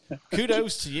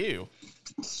 Kudos to you.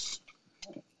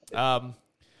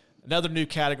 Another new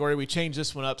category. We changed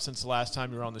this one up since the last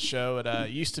time you were on the show. It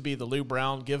used to be the Lou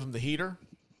Brown Give Him the Heater.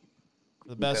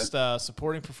 The best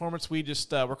supporting performance. We're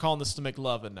calling this the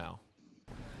McLovin now.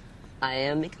 I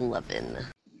am McLovin.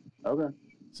 Okay.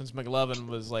 Since McLovin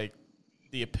was like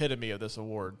the epitome of this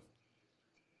award.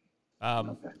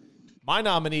 My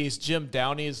nominee is Jim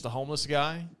Downey as the homeless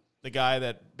guy. The guy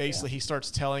that basically he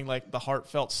starts telling like the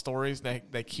heartfelt stories and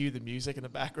they cue the music in the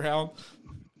background.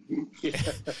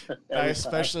 I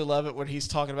especially love it when he's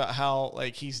talking about how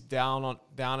like he's down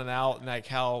and out and like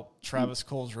how Travis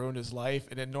Cole's ruined his life,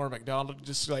 and then Norm Macdonald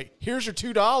just like, here's your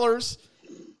 $2.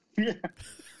 Yeah.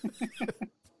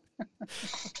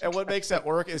 And what makes that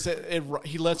work is that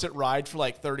he lets it ride for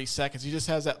like 30 seconds. He just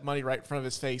has that money right in front of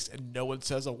his face and no one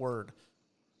says a word.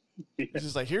 Yeah. He's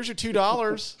just like, here's your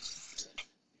 $2.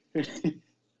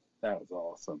 That was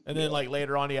awesome. And then like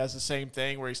later on he has the same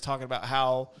thing where he's talking about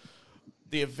how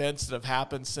the events that have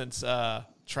happened since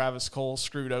Travis Cole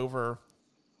screwed over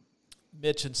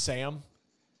Mitch and Sam.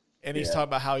 And he's talking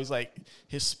about how he's like,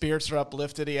 his spirits are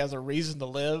uplifted. He has a reason to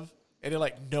live. And then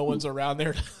like no one's around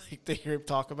there to hear him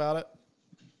talk about it.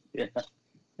 Yeah.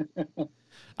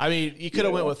 I mean, you could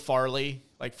have went with Farley.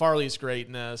 Like Farley's great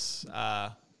in this.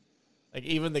 Like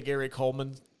even the Gary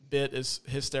Coleman bit is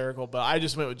hysterical, but I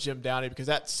just went with Jim Downey because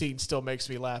that scene still makes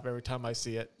me laugh every time I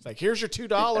see it. It's like, here's your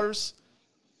 $2.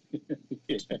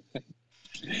 Yeah.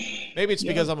 Maybe it's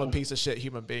because I'm a piece of shit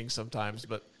human being sometimes,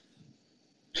 but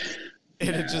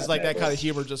and it's just like that kind of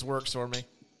humor just works for me.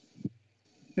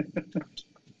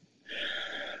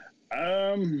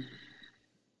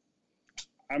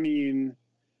 I mean,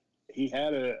 he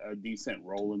had a decent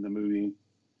role in the movie,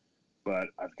 but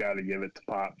I've got to give it to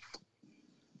Pops,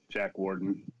 Jack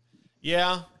Warden.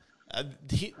 Yeah,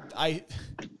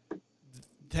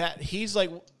 he's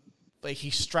like he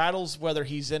straddles whether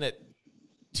he's in it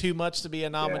too much to be a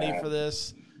nominee for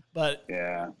this, but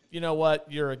you know what?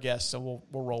 You're a guest, so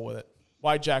we'll roll with it.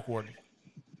 Why Jack Warden?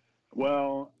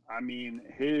 Well, I mean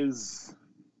his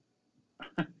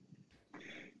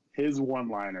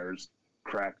one-liners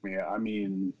crack me up. I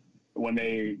mean, when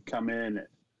they come in,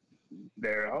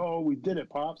 they're, we did it,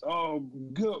 Pops. Oh,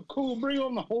 good, cool. Bring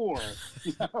on the whore.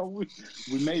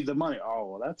 We made the money.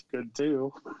 Oh, well, that's good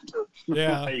too.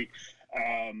 Yeah. Like,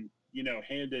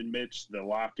 handed Mitch the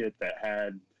locket that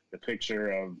had the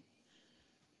picture of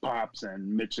Pops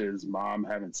and Mitch's mom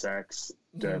having sex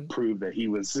to prove that he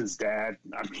was his dad.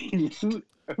 I mean, who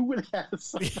would have?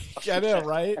 I know,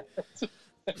 right?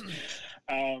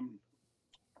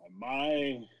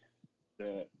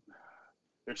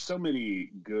 There's so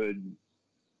many good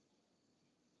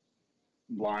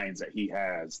lines that he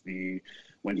has.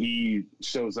 When he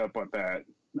shows up at that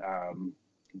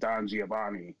Don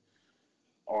Giovanni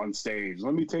on stage,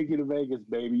 let me take you to Vegas,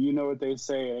 baby. You know what they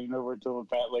say, ain't over till a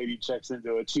fat lady checks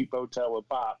into a cheap hotel with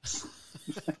Pops.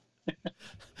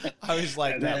 I always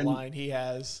like that line he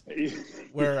has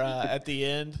where at the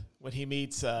end when he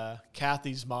meets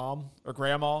Kathy's mom or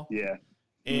grandma. Yeah.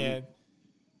 And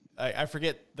I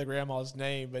forget the grandma's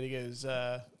name, but he goes,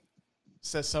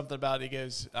 says something about it. He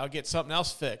goes, I'll get something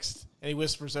else fixed. And he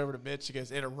whispers over to Mitch. He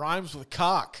goes, and it rhymes with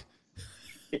cock.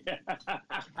 Yeah.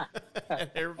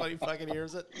 And everybody fucking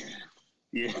hears it.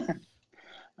 Yeah.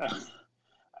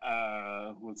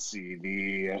 Let's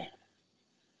see.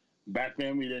 Back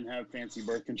then we didn't have fancy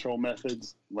birth control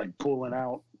methods like pulling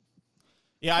out.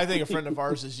 Yeah, I think a friend of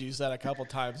ours has used that a couple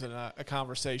times in a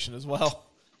conversation as well.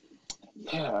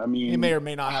 Yeah, I mean, he may or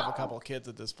may not have a couple of kids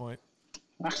at this point.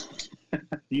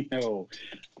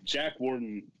 Jack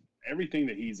Warden, everything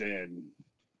that he's in,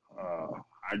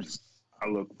 I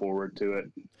look forward to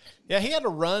it. Yeah, he had a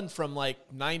run from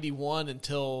like 91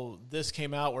 until this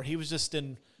came out where he was just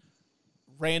in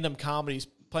random comedies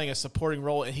playing a supporting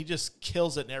role, and he just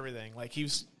kills it in everything. Like he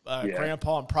was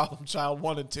Grandpa in Problem Child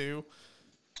 1 and 2.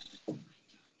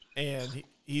 And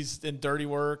he's in Dirty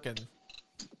Work. And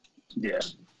yeah.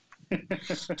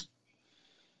 If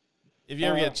you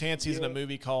ever get a chance, he's in a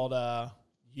movie called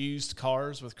Used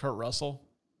Cars with Kurt Russell.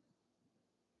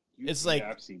 It's like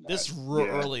this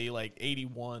early, like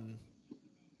 81.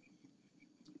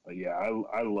 But yeah,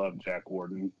 I love Jack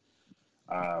Warden.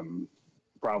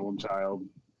 Problem child.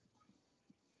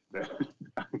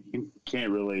 I mean,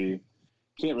 can't really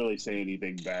say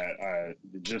anything bad.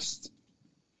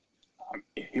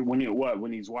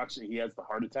 When he's watching, he has the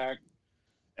heart attack,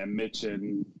 and Mitch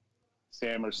and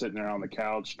Sam are sitting there on the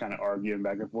couch, kind of arguing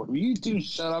back and forth. You two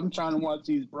shut up! I'm trying to watch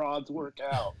these broads work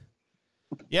out.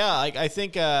 Yeah, I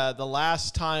think the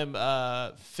last time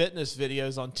fitness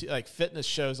videos on fitness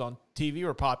shows on TV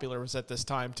were popular was at this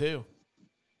time too.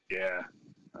 Yeah,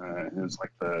 it was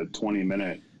like the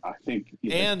 20-minute. I think,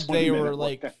 and they were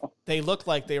like, they looked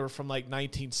like they were from like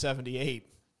 1978.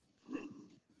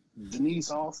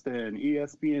 Denise Austin,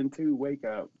 ESPN2, wake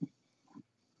up.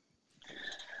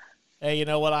 Hey, you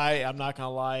know what? I'm not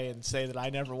gonna lie and say that I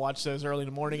never watched those early in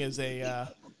the morning as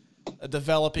a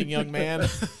developing young man.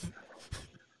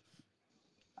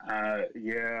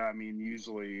 Yeah, I mean,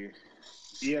 usually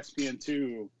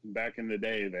ESPN2 back in the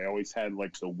day, they always had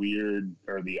like the weird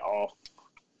or the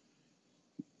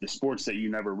sports that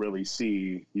you never really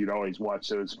see. You'd always watch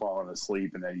those falling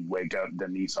asleep, and then you wake up,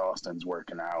 Denise Austin's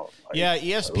working out. Like, yeah,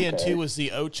 ESPN2 was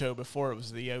the Ocho before it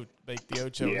was the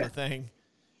Ocho was a thing.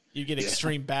 You get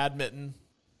extreme badminton,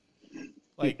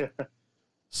 like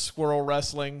squirrel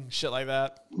wrestling, shit like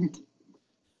that.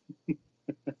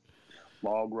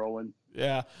 Log rolling.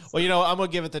 Yeah. Well, I'm going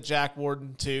to give it to Jack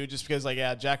Warden, too, just because,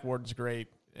 Jack Warden's great.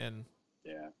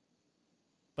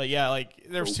 But,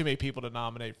 there's too many people to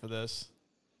nominate for this.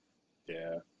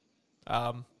 Yeah.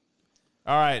 All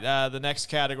right. The next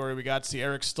category we got is the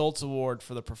Eric Stoltz Award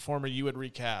for the performer you would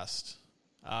recast.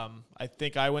 I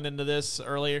think I went into this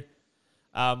earlier.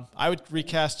 I would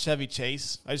recast Chevy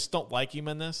Chase. I just don't like him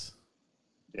in this.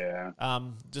 Yeah.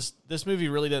 Just this movie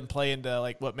really didn't play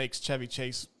into, what makes Chevy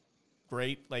Chase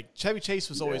great. Like Chevy Chase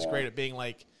was always great at being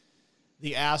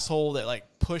the asshole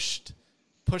that pushed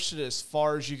it as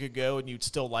far as you could go and you'd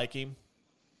still like him.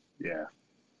 Yeah.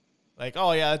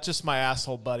 Oh yeah, it's just my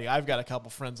asshole buddy. I've got a couple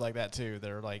friends like that too.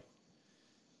 They're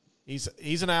he's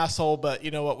an asshole, but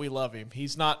you know what? We love him.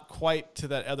 He's not quite to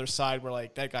that other side where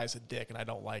that guy's a dick and I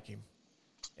don't like him.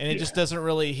 And it just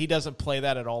he doesn't play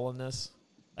that at all in this.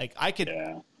 When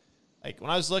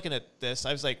I was looking at this,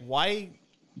 I was like, why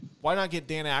not get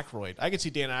Dan Aykroyd? I could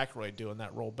see Dan Aykroyd doing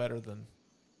that role better than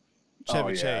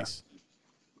Chevy Chase.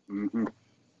 Mm-hmm.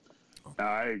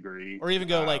 I agree. Or even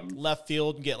go left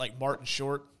field and get Martin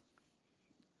Short.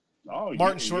 Oh,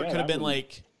 Martin Short could have been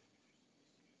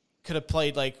could have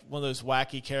played one of those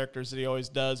wacky characters that he always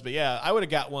does. But yeah, I would have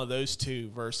got one of those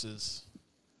two versus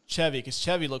Chevy, because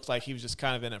Chevy looked like he was just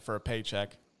kind of in it for a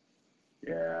paycheck.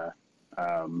 Yeah.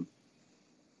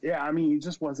 Yeah, I mean, he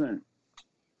just wasn't.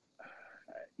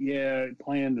 Yeah,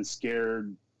 playing the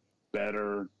scared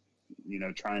better,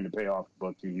 trying to pay off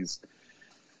bookies.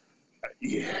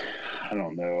 Yeah, I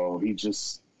don't know. He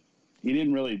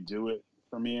didn't really do it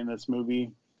for me in this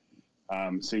movie.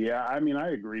 So yeah, I mean,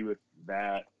 I agree with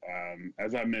that.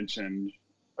 As I mentioned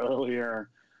earlier,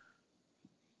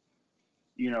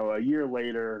 a year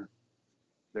later,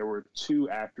 there were two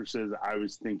actresses I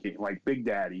was thinking, Big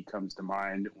Daddy comes to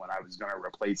mind when I was going to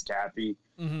replace Kathy.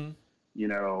 Mm-hmm.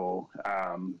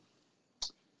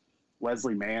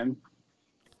 Leslie Mann,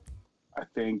 I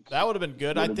think that would have been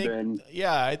good.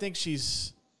 I think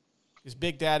she's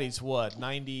Big Daddy's what,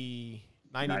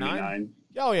 99?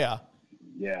 Oh yeah.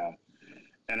 Yeah.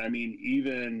 And I mean,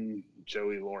 even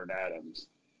Joey Lauren Adams,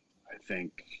 I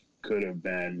think could have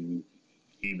been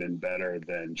even better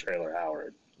than Trailer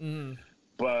Howard. Mm.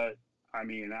 But I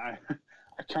mean, I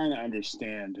kind of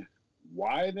understand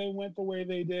why they went the way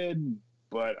they did.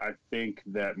 But I think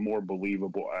that more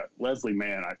believable, Leslie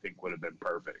Mann, I think would have been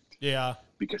perfect. Yeah.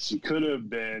 Because she could have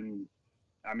been,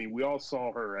 I mean, we all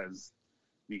saw her as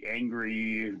the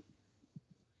angry,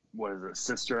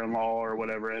 sister-in-law or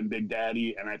whatever in Big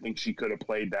Daddy. And I think she could have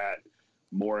played that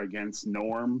more against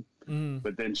Norm. Mm.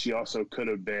 But then she also could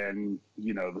have been,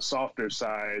 the softer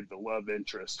side, the love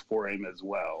interest for him as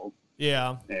well.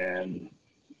 Yeah. And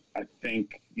I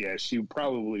think, she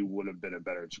probably would have been a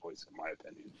better choice in my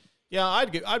opinion. Yeah,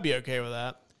 I'd be okay with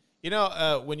that.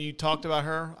 When you talked about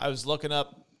her, I was looking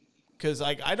up because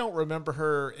I don't remember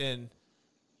her in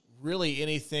really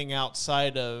anything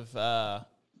outside of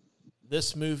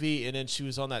this movie, and then she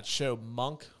was on that show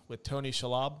Monk with Tony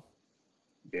Shalhoub.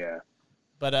 Yeah.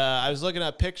 But I was looking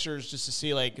at pictures just to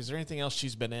see, is there anything else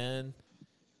she's been in?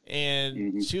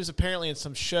 And she was apparently in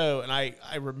some show, and I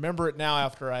remember it now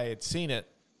after I had seen it,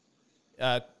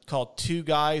 called Two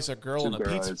Guys, a Girl, and a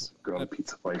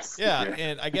Pizza Place. Yeah,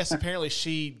 and I guess apparently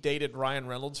she dated Ryan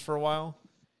Reynolds for a while.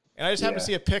 And I just happened to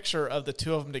see a picture of the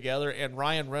two of them together, and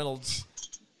Ryan Reynolds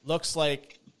looks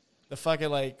like the fucking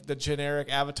like the generic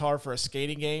avatar for a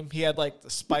skating game. He had like the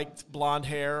spiked blonde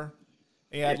hair.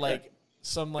 He had like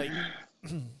some like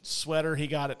sweater he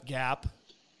got at Gap,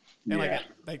 and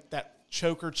like that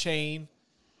choker chain.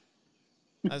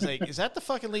 I was like, is that the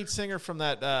fucking lead singer from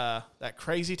that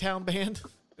Crazy Town band?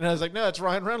 And I was like, no, it's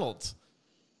Ryan Reynolds.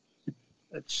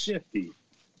 That's Shifty.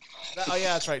 Oh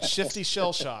yeah, that's right, Shifty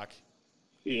Shell Shock.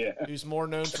 Yeah. Who's more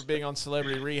known for being on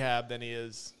Celebrity Rehab than he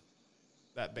is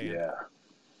that band. Yeah.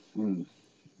 Hmm.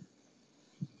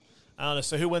 I don't know.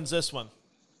 So who wins this one?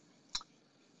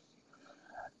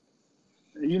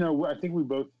 You know, I think we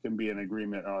both can be in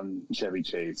agreement on Chevy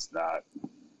Chase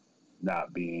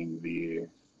not being the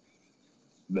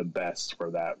best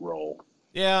for that role.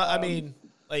 Yeah, I mean,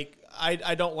 like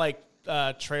I don't like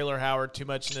Trailer Howard too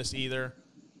much in this either,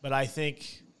 but I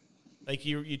think like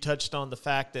you touched on the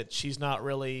fact that she's not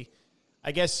really.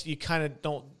 I guess you kind of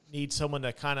don't need someone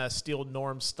to kind of steal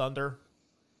Norm's thunder,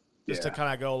 just to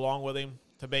kind of go along with him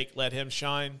to let him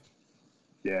shine.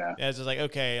 Yeah, as it's like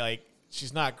okay, like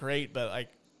she's not great, but like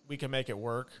we can make it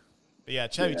work. But yeah,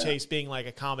 Chevy Chase being like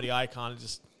a comedy icon is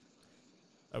just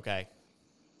okay.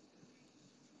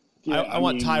 Yeah, I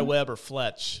want Ty Webb or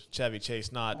Fletch, Chevy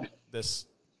Chase, not this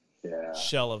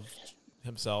shell of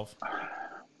himself.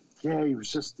 Yeah,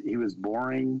 he was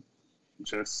boring,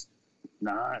 just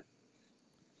not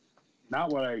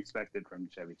what I expected from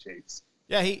Chevy Chase.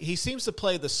 Yeah, he seems to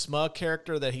play the smug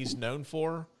character that he's known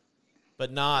for,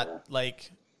 but not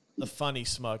like the funny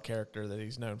smug character that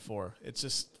he's known for. It's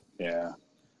just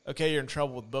okay, you're in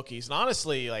trouble with bookies. And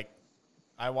honestly, like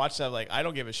I watched that, like I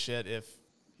don't give a shit if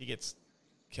he gets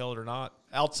killed or not,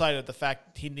 outside of the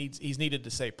fact he's needed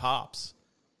to say Pops.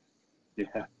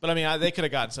 Yeah. But I mean, they could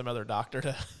have gotten some other doctor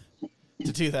to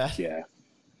do that. Yeah.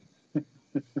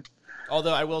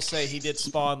 Although I will say he did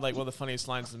spawn like one of the funniest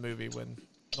lines in the movie when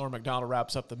Norm Macdonald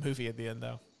wraps up the movie at the end,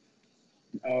 though.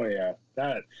 Oh yeah,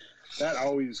 that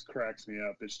always cracks me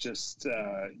up. It's just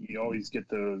you always get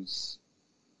those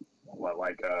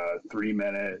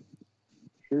 3-minute.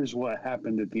 Here's what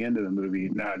happened at the end of the movie.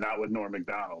 No, not with Norm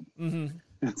Macdonald. Mm-hmm.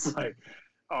 It's like,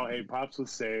 oh, hey, Pops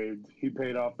was saved. He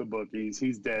paid off the bookies.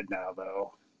 He's dead now,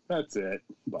 though. That's it.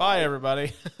 Bye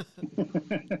everybody.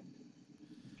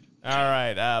 All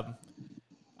right.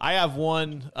 I have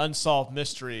one unsolved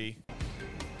mystery.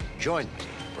 Join me.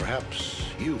 Perhaps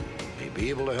you may be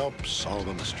able to help solve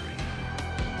a mystery.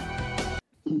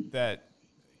 That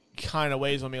kind of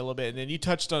weighs on me a little bit. And then you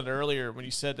touched on it earlier when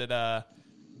you said that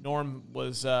Norm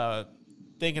was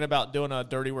thinking about doing a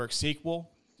Dirty Work sequel.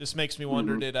 This makes me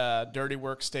wonder, did Dirty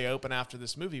Work stay open after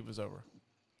this movie was over?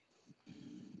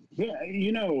 Yeah,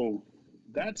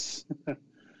 that's it's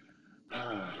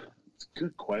a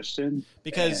good question.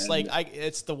 Because,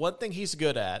 it's the one thing he's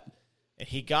good at. And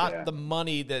he got the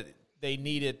money that they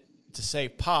needed to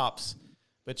save Pops.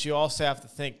 But you also have to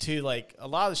think, too, like, a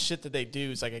lot of the shit that they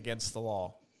do is, like, against the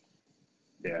law.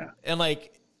 Yeah. And,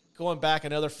 like, going back,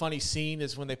 another funny scene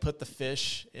is when they put the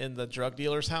fish in the drug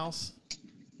dealer's house.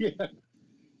 Yeah.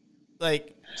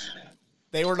 Like,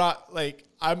 they were not, like,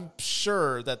 I'm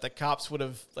sure that the cops would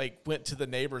have, like, went to the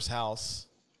neighbor's house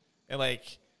and,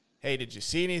 like, hey, did you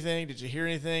see anything? Did you hear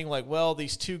anything? Like, well,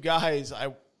 these two guys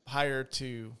I hired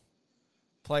to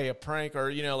play a prank,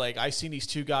 or, like, I seen these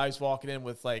two guys walking in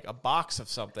with, like, a box of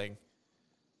something.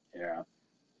 Yeah.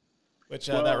 Which,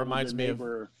 that reminds me of.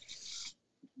 The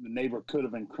neighbor could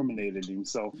have incriminated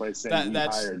himself by saying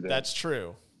hired them. That's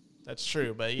true. That's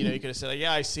true. But, you could have said, like,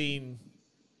 yeah, I seen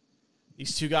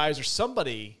these two guys, or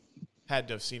somebody had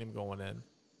to have seen him going in.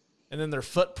 And then their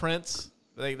footprints,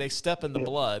 they step in the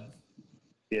blood.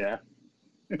 Yeah.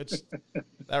 Which,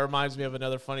 that reminds me of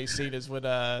another funny scene is when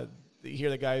you hear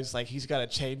the guy's like, he's got a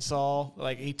chainsaw.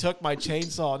 Like, he took my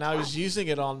chainsaw, now he's using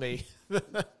it on me.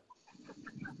 That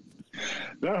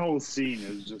whole scene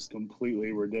is just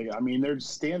completely ridiculous. I mean, they're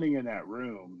standing in that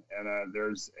room, and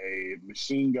there's a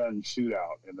machine gun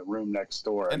shootout in the room next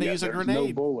door. And they use a grenade.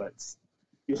 No bullets.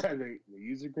 Yeah, they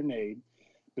use a grenade,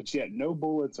 but yet no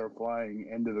bullets are flying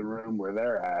into the room where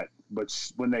they're at. But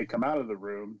when they come out of the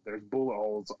room, there's bullet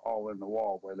holes all in the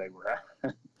wall where they were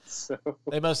at. So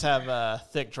they must have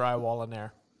thick drywall in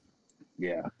there.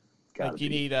 Yeah. Like you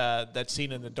need that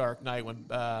scene in The Dark Knight when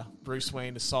Bruce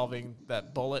Wayne is solving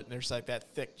that bullet, and there's like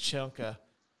that thick chunk of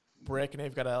brick, and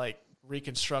they've got to like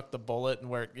reconstruct the bullet and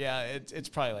where. Yeah, it's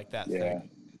probably like that thing.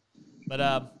 But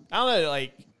I don't know.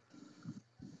 Like,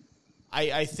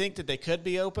 I think that they could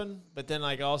be open, but then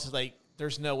like also like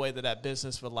there's no way that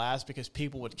business would last because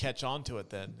people would catch on to it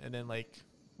then, and then like,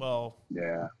 well,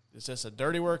 is this a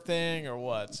Dirty Work thing or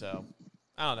what? So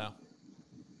I don't know.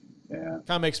 Yeah, kind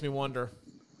of makes me wonder.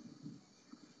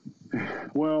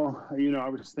 Well, I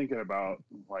was thinking about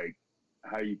like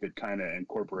how you could kind of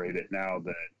incorporate it now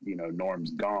that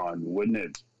Norm's gone. Wouldn't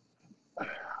it?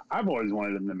 I've always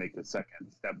wanted them to make the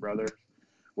second Step Brothers.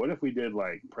 What if we did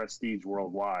like Prestige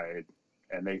Worldwide,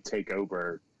 and they take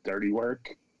over Dirty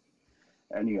Work,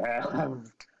 and you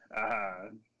have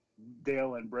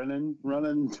Dale and Brennan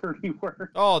running Dirty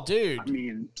Work? Oh, dude! I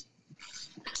mean,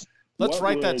 let's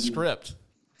write that script.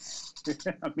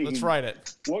 I mean, let's write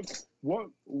it.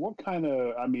 What kind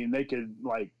of? I mean, they could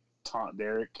like taunt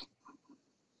Derek.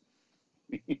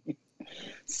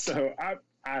 So I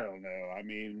don't know. I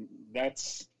mean,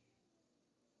 that's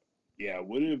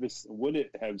would it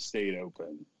have stayed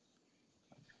open?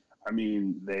 I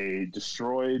mean, they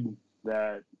destroyed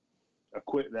that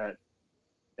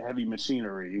heavy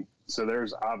machinery, so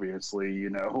there's obviously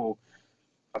a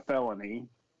felony.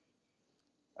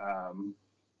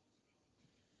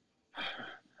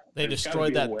 They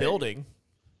destroyed that building.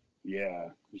 Yeah,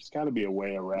 there's got to be a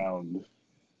way around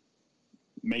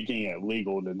making it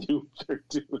legal to do what they're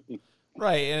doing.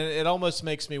 Right, and it almost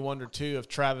makes me wonder, too, if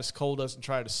Travis Cole doesn't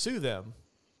try to sue them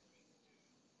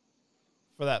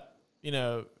for that,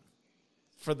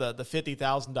 for the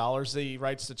 $50,000 that he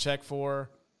writes the check for.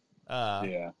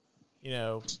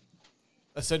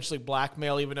 Essentially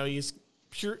blackmail, even though he's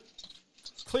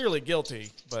clearly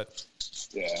guilty. But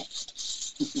yeah.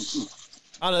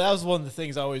 I don't know, that was one of the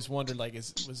things I always wondered, like,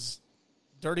 was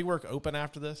Dirty Work open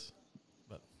after this?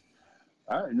 But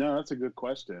no, that's a good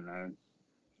question.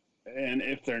 And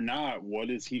if they're not, what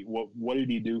did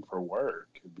he do for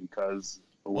work? Because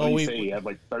he had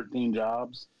like 13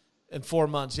 jobs in 4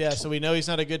 months. Yeah, so we know he's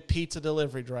not a good pizza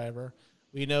delivery driver.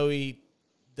 We know he's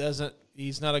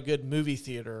not a good movie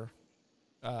theater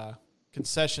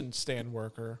concession stand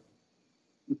worker.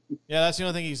 Yeah, that's the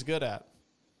only thing he's good at.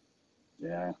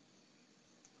 Yeah.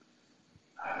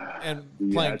 And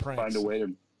playing pranks.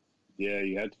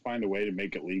 You had to find a way to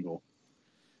make it legal.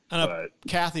 I know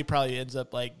Kathy probably ends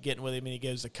up like getting with him and he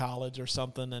goes to college or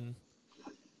something, and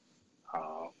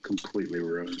completely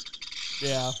ruined.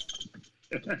 Yeah.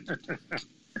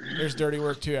 There's Dirty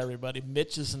Work too, everybody.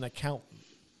 Mitch is an accountant.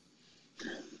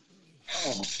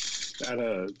 Oh,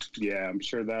 I'm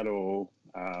sure that'll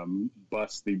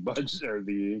bust the budget or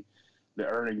the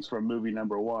earnings from movie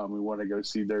number one. We want to go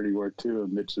see Dirty Work 2,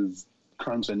 and Mitch is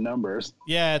crunching numbers.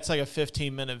 Yeah, it's like a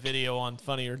 15-minute video on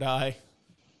Funny or Die.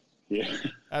 Yeah,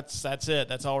 that's it.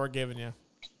 That's all we're giving you.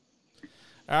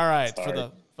 All right,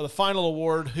 for the final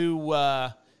award,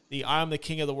 the I'm the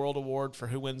King of the World award for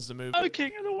who wins the movie. I'm the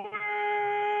King of the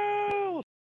World.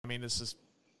 I mean, this is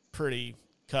pretty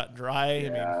cut and dry. Yeah.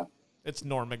 I mean, it's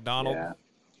Norm Macdonald. Yeah.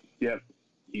 Yep,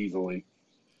 easily.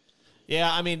 Yeah,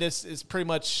 I mean, this is pretty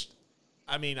much.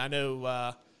 I mean, I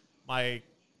know my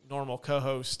normal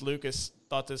co-host Lucas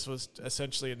thought this was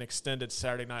essentially an extended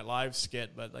Saturday Night Live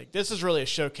skit, but like this is really a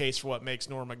showcase for what makes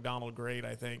Norm Macdonald great,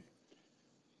 I think.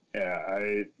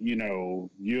 Yeah, you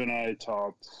and I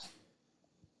talked.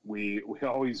 We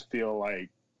always feel like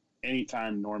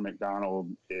anytime Norm Macdonald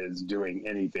is doing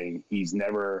anything, he's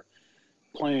never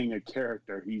playing a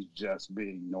character. He's just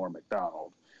being Norm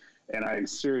Macdonald. And I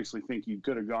seriously think you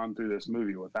could have gone through this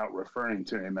movie without referring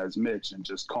to him as Mitch and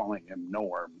just calling him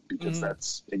Norm, because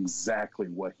that's exactly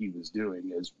what he was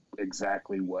doing, is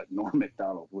exactly what Norm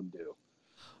Macdonald would do.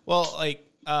 Well, like,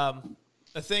 a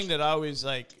thing that I always,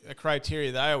 like, a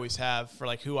criteria that I always have for,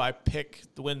 like, who I pick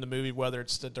to win the movie, whether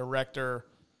it's the director,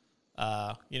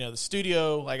 the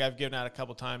studio, like I've given out a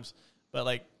couple times, but,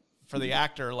 like, for the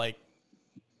actor, like,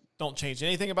 don't change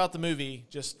anything about the movie,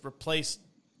 just replace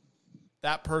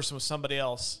that person with somebody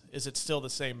else. Is it still the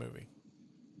same movie?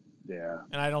 Yeah.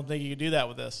 And I don't think you can do that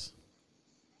with this.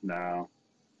 No.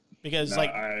 Because,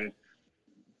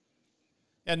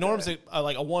 Norm's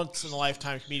like a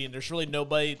once-in-a-lifetime comedian. There's really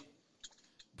nobody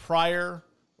prior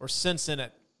or since in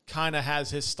it kind of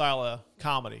has his style of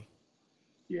comedy.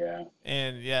 Yeah.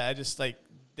 And, I just, like,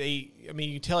 you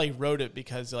can tell he wrote it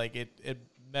because, like, it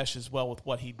meshes well with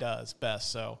what he does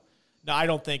best. So, no, I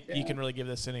don't think you can really give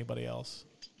this to anybody else.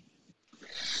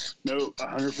 No,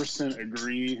 100%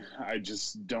 agree. I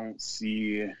just don't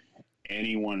see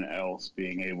anyone else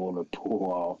being able to pull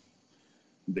off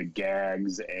the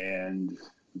gags and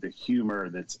the humor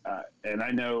that's and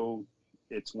I know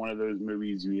it's one of those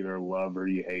movies you either love or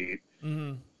you hate.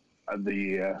 Mm-hmm.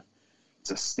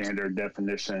 It's a standard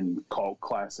definition cult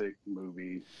classic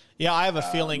movie. Yeah, I have a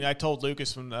feeling. I told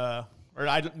Lucas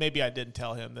maybe I didn't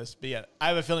tell him this, but yeah, I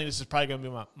have a feeling this is probably going to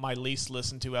be my least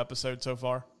listened to episode so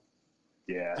far.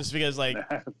 Yeah. Just because, like...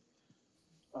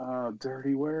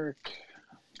 Dirty Work.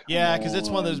 Because it's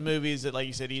one of those movies that, like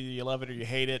you said, either you love it or you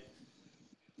hate it.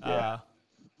 Yeah.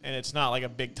 and it's not like a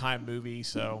big time movie.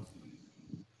 So,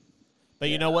 but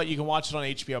you know what? You can watch it on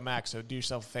HBO Max. So do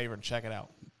yourself a favor and check it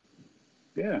out.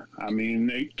 Yeah, I mean,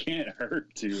 it can't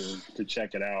hurt to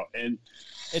check it out, and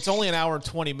it's only an hour and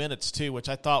 20 minutes too, which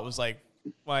I thought was like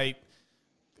I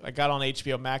got on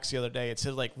HBO Max the other day. It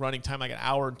said like running time like an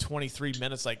hour and 23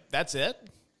 minutes. Like that's it.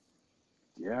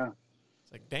 Yeah,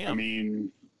 it's like damn. I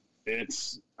mean,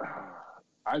 it's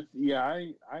I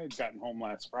had gotten home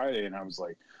last Friday, and I was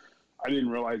like, I didn't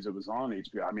realize it was on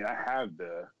HBO. I mean, I have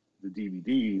the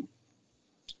DVD,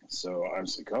 so I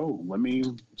was like, oh, let me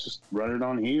just run it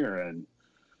on here. And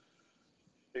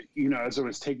you know, as I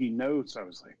was taking notes, I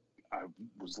was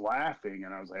laughing,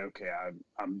 and I was like, okay,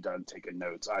 I'm done taking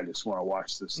notes. I just want to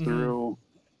watch this through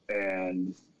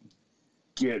and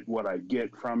get what I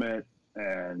get from it.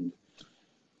 And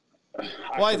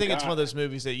I think it's one of those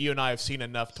movies that you and I have seen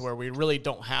enough to where we really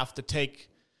don't have to take.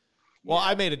 Well,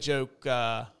 I made a joke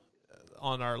on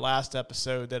our last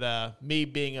episode that me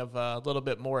being of a little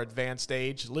bit more advanced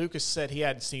age, Lucas said he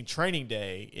hadn't seen Training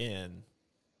Day in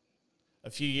a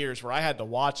few years, where I had to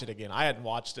watch it again. I hadn't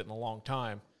watched it in a long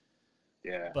time.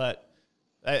 Yeah. But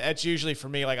that's usually for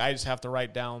me, like I just have to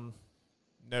write down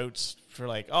notes for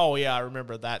like, oh, yeah, I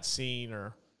remember that scene,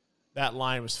 or that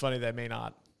line was funny that I may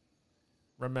not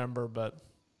remember, but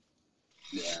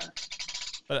yeah.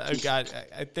 But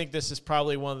I think this is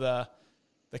probably one of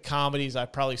the comedies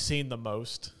I've probably seen the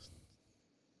most.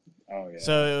 Oh, yeah.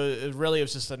 So it really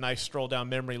was just a nice stroll down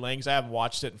memory lane, 'cause I haven't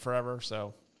watched it in forever,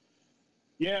 so.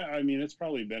 Yeah, I mean, it's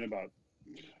probably been about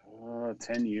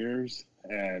 10 years,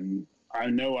 and I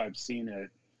know I've seen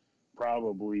it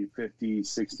probably 50,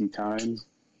 60 times,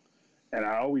 and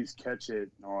I always catch it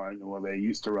on, well, they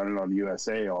used to run it on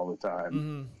USA all the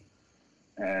time,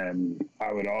 and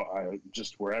I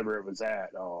just wherever it was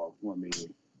at, let me.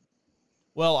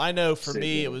 Well, I know for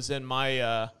me, it was in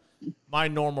my my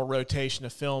normal rotation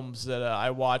of films that I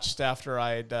watched after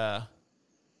I had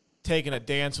taken a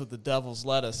dance with the Devil's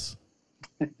Lettuce.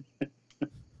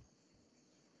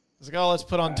 It's like, oh, let's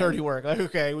put on Dirty Work. Like,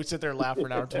 okay, we sit there and laugh for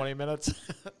an hour and 20 minutes.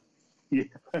 Yeah.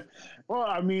 Well,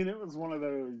 I mean, it was one of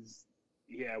those,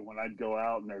 when I'd go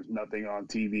out and there's nothing on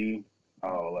TV,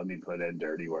 let me put in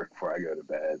Dirty Work before I go to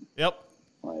bed. Yep.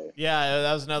 Yeah,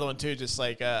 that was another one, too, just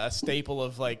like a staple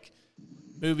of, like,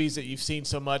 movies that you've seen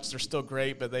so much, they're still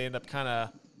great, but they end up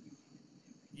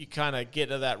you kind of get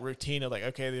into that routine of, like,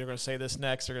 okay, they're going to say this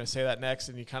next, they're going to say that next,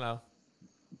 and you kind of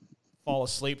fall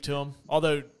asleep to them.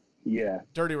 Although,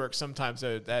 Dirty Work sometimes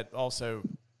that also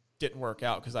didn't work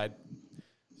out, because I'd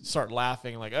start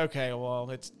laughing like, okay, well,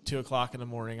 it's 2:00 in the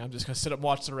morning. I'm just going to sit up and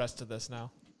watch the rest of this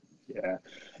now.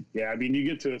 Yeah. I mean, you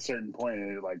get to a certain point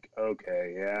and you're like,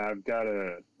 okay,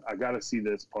 I gotta see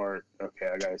this part. Okay,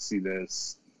 I gotta see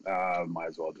this. Might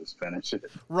as well just finish it.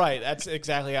 Right. That's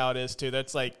exactly how it is too.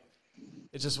 That's like,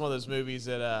 it's just one of those movies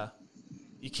that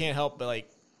you can't help but like,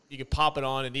 you can pop it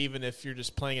on, and even if you're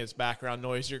just playing it as background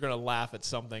noise, you're going to laugh at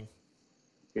something.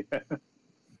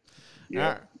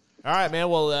 Yeah. All right, man.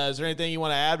 Well, is there anything you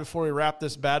want to add before we wrap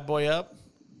this bad boy up?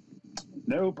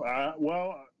 Nope.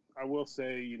 Well, I will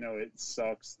say, it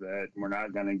sucks that we're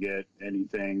not going to get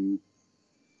anything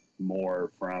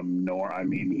more from Norm. I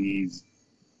mean, he's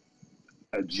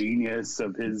a genius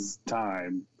of his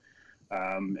time,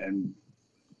 and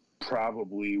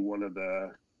probably one of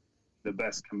the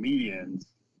best comedians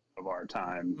of our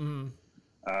time.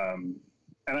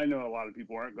 And I know a lot of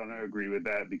people aren't going to agree with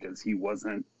that because he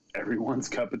wasn't everyone's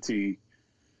cup of tea.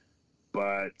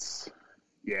 But,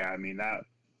 I mean, that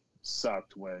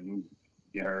sucked when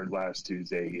you heard last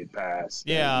Tuesday he had passed.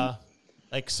 Yeah.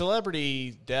 Like,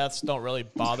 celebrity deaths don't really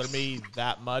bother me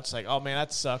that much. Like, oh, man,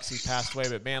 that sucks he passed away.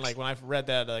 But, man, like, when I read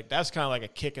that, like, that's kind of like a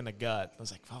kick in the gut. I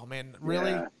was like, oh, man,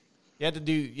 really? Yeah.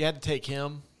 You had to take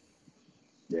him?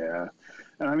 Yeah.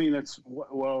 And, I mean,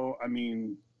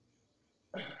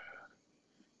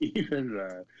 even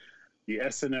the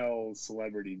SNL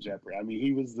Celebrity Jeopardy. I mean,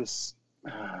 he was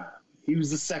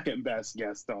the second best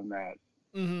guest on that.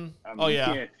 Mm-hmm. I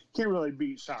mean, can't really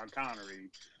beat Sean Connery,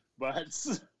 but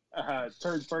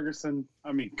Turd Ferguson.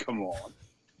 I mean, come on.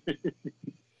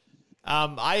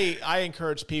 I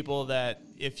encourage people that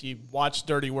if you watch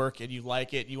Dirty Work and you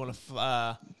like it, you want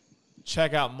to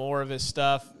check out more of his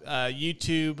stuff.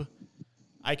 YouTube.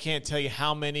 I can't tell you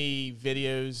how many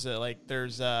videos. Like,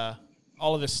 there's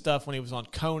all of his stuff when he was on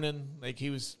Conan. Like, he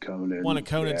was one of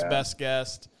Conan's best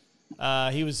guests.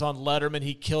 He was on Letterman.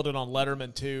 He killed it on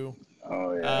Letterman too.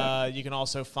 Oh yeah. You can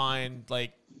also find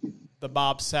like the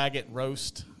Bob Saget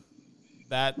roast.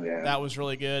 That was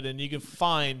really good, and you can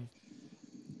find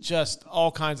just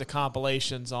all kinds of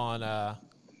compilations on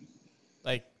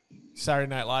like Saturday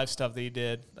Night Live stuff that he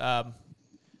did.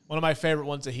 One of my favorite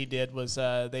ones that he did was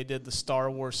they did the Star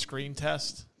Wars screen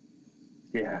test.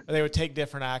 Yeah. They would take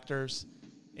different actors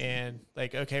and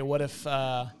like, okay, what if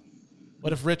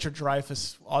Richard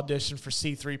Dreyfuss auditioned for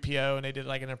C-3PO and they did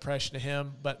like an impression of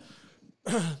him, but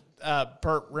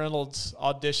Burt Reynolds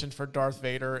auditioned for Darth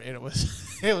Vader and it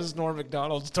was Norm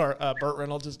Macdonald's Burt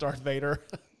Reynolds as Darth Vader.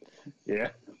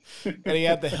 Yeah. And he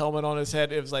had the helmet on his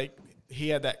head. It was like he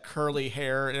had that curly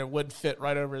hair and it wouldn't fit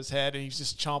right over his head and he's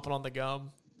just chomping on the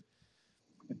gum.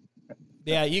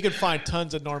 Yeah, you can find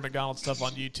tons of Norm Macdonald stuff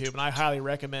on YouTube, and I highly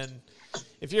recommend,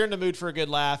 if you're in the mood for a good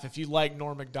laugh, if you like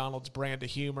Norm Macdonald's brand of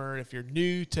humor, if you're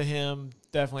new to him,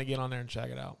 definitely get on there and check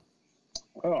it out.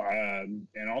 Oh, and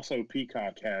also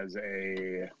Peacock has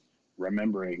a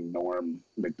Remembering Norm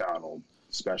Macdonald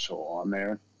special on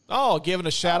there. Oh, giving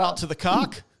a shout-out to the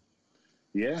Cock?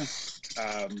 Yeah.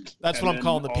 That's what I'm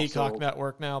calling the Peacock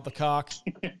Network now, the Cock.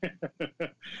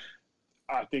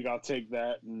 I think I'll take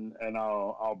that and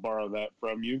I'll borrow that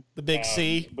from you. The big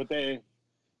C. But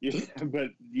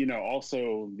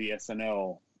also the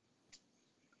SNL,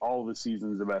 all the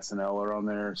seasons of SNL are on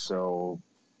there. So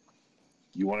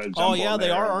you want to jump on there? They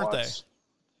are, and aren't watch,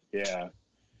 they? Yeah.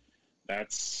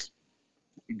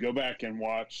 Go back and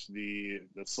watch the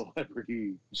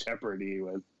Celebrity Jeopardy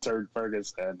with Turd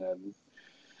Ferguson and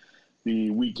the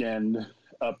weekend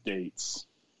updates.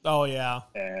 Oh, yeah.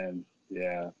 And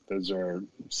yeah, those are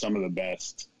some of the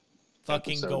best.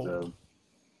 Fucking gold.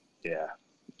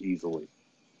 Easily.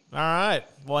 All right.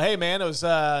 Well, hey, man, it was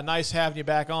nice having you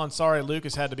back on. Sorry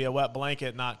Lucas had to be a wet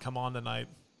blanket not come on tonight.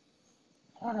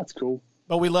 Oh, that's cool.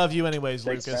 But we love you anyways,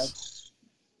 Thanks, Lucas.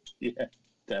 Man.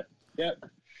 Yeah.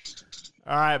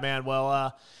 All right, man.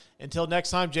 Well, until next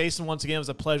time, Jason, once again, it was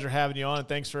a pleasure having you on, and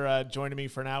thanks for joining me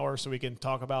for an hour so we can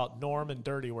talk about Norm and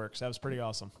Dirty Works. That was pretty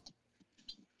awesome.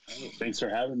 Thanks for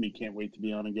having me. Can't wait to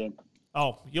be on again.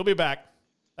 Oh, you'll be back.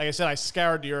 Like I said, I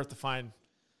scoured the earth to find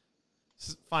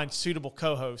suitable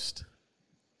co-host.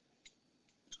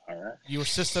 All right. You were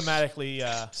systematically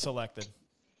selected.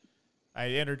 I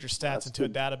entered your stats into a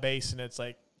database, and it's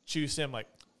like, choose him. Like,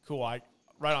 cool,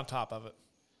 right on top of it.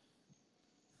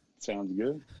 Sounds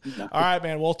good. All right,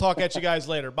 man. We'll talk at you guys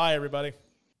later. Bye, everybody.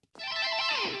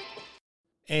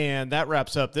 And that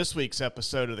wraps up this week's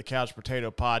episode of the Couch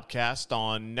Potato Podcast.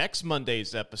 On next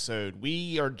Monday's episode,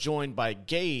 we are joined by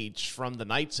Gage from the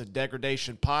Knights of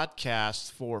Degradation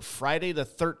podcast for Friday the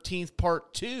 13th,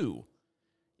 Part 2.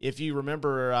 If you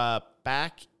remember,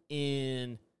 back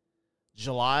in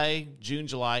June,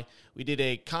 July, we did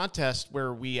a contest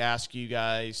where we asked you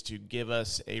guys to give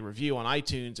us a review on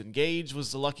iTunes, and Gage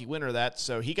was the lucky winner of that.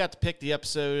 So he got to pick the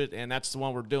episode, and that's the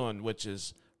one we're doing, which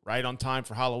is right on time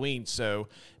for Halloween. So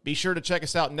be sure to check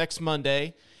us out next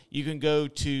Monday. You can go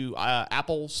to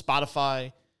Apple,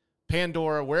 Spotify,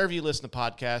 Pandora, wherever you listen to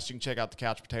podcasts. You can check out the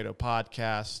Couch Potato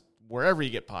Podcast, wherever you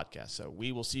get podcasts. So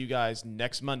we will see you guys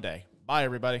next Monday. Bye,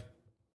 everybody.